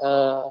untuk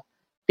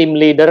team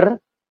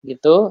leader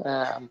gitu.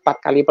 4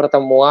 kali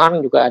pertemuan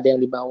juga ada yang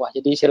di bawah.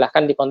 Jadi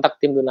silahkan dikontak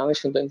tim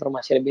Dunamis untuk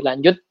informasi lebih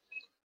lanjut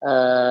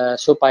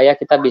supaya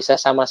kita bisa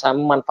sama-sama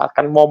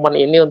memanfaatkan momen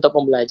ini untuk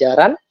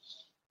pembelajaran.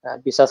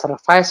 Bisa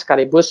survive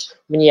sekaligus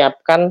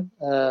menyiapkan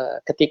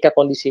ketika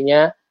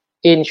kondisinya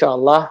insya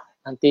Allah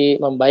nanti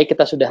membaik,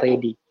 kita sudah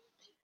ready.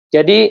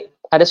 Jadi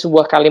ada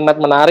sebuah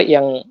kalimat menarik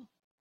yang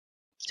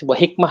sebuah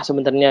hikmah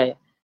sebenarnya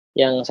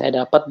yang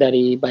saya dapat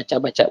dari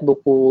baca-baca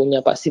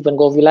bukunya Pak Stephen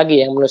Covey lagi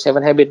yang menurut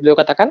Seven Habits. Beliau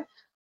katakan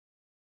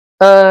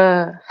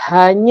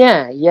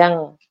hanya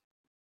yang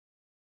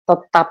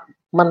tetap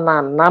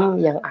menanam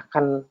yang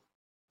akan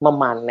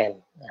memanen.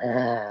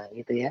 Nah,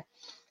 gitu ya.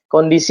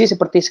 Kondisi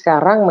seperti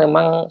sekarang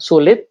memang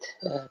sulit,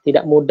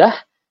 tidak mudah,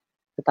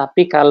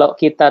 tetapi kalau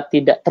kita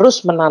tidak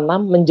terus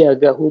menanam,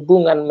 menjaga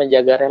hubungan,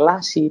 menjaga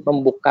relasi,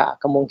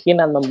 membuka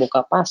kemungkinan,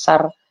 membuka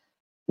pasar,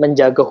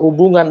 menjaga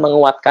hubungan,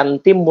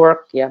 menguatkan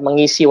teamwork, ya,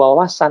 mengisi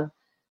wawasan,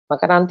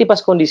 maka nanti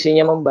pas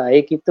kondisinya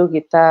membaik itu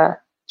kita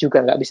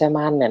juga nggak bisa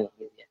manen.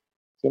 Gitu ya.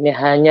 Ini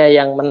hanya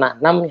yang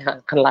menanam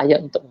yang akan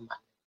layak untuk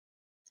memanen.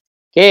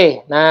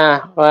 Oke,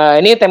 nah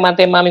ini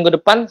tema-tema minggu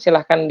depan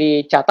silahkan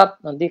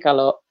dicatat nanti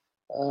kalau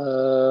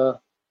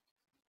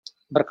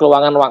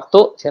berkeluangan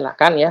waktu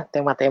silahkan ya,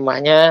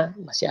 tema-temanya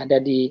masih ada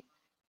di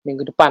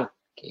minggu depan.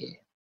 Oke.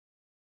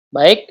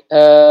 Baik,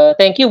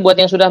 thank you buat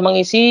yang sudah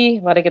mengisi.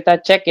 Mari kita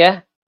cek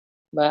ya,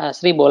 Mbak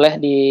Asri boleh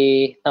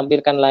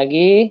ditampilkan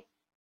lagi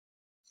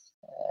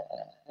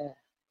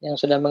yang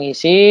sudah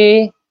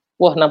mengisi.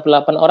 Wah,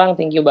 68 orang,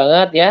 thank you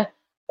banget ya.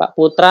 Pak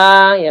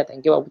Putra, ya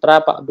thank you Pak Putra.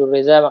 Pak Abdul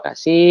Reza,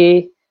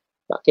 makasih.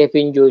 Pak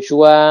Kevin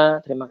Joshua,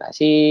 terima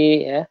kasih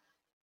ya.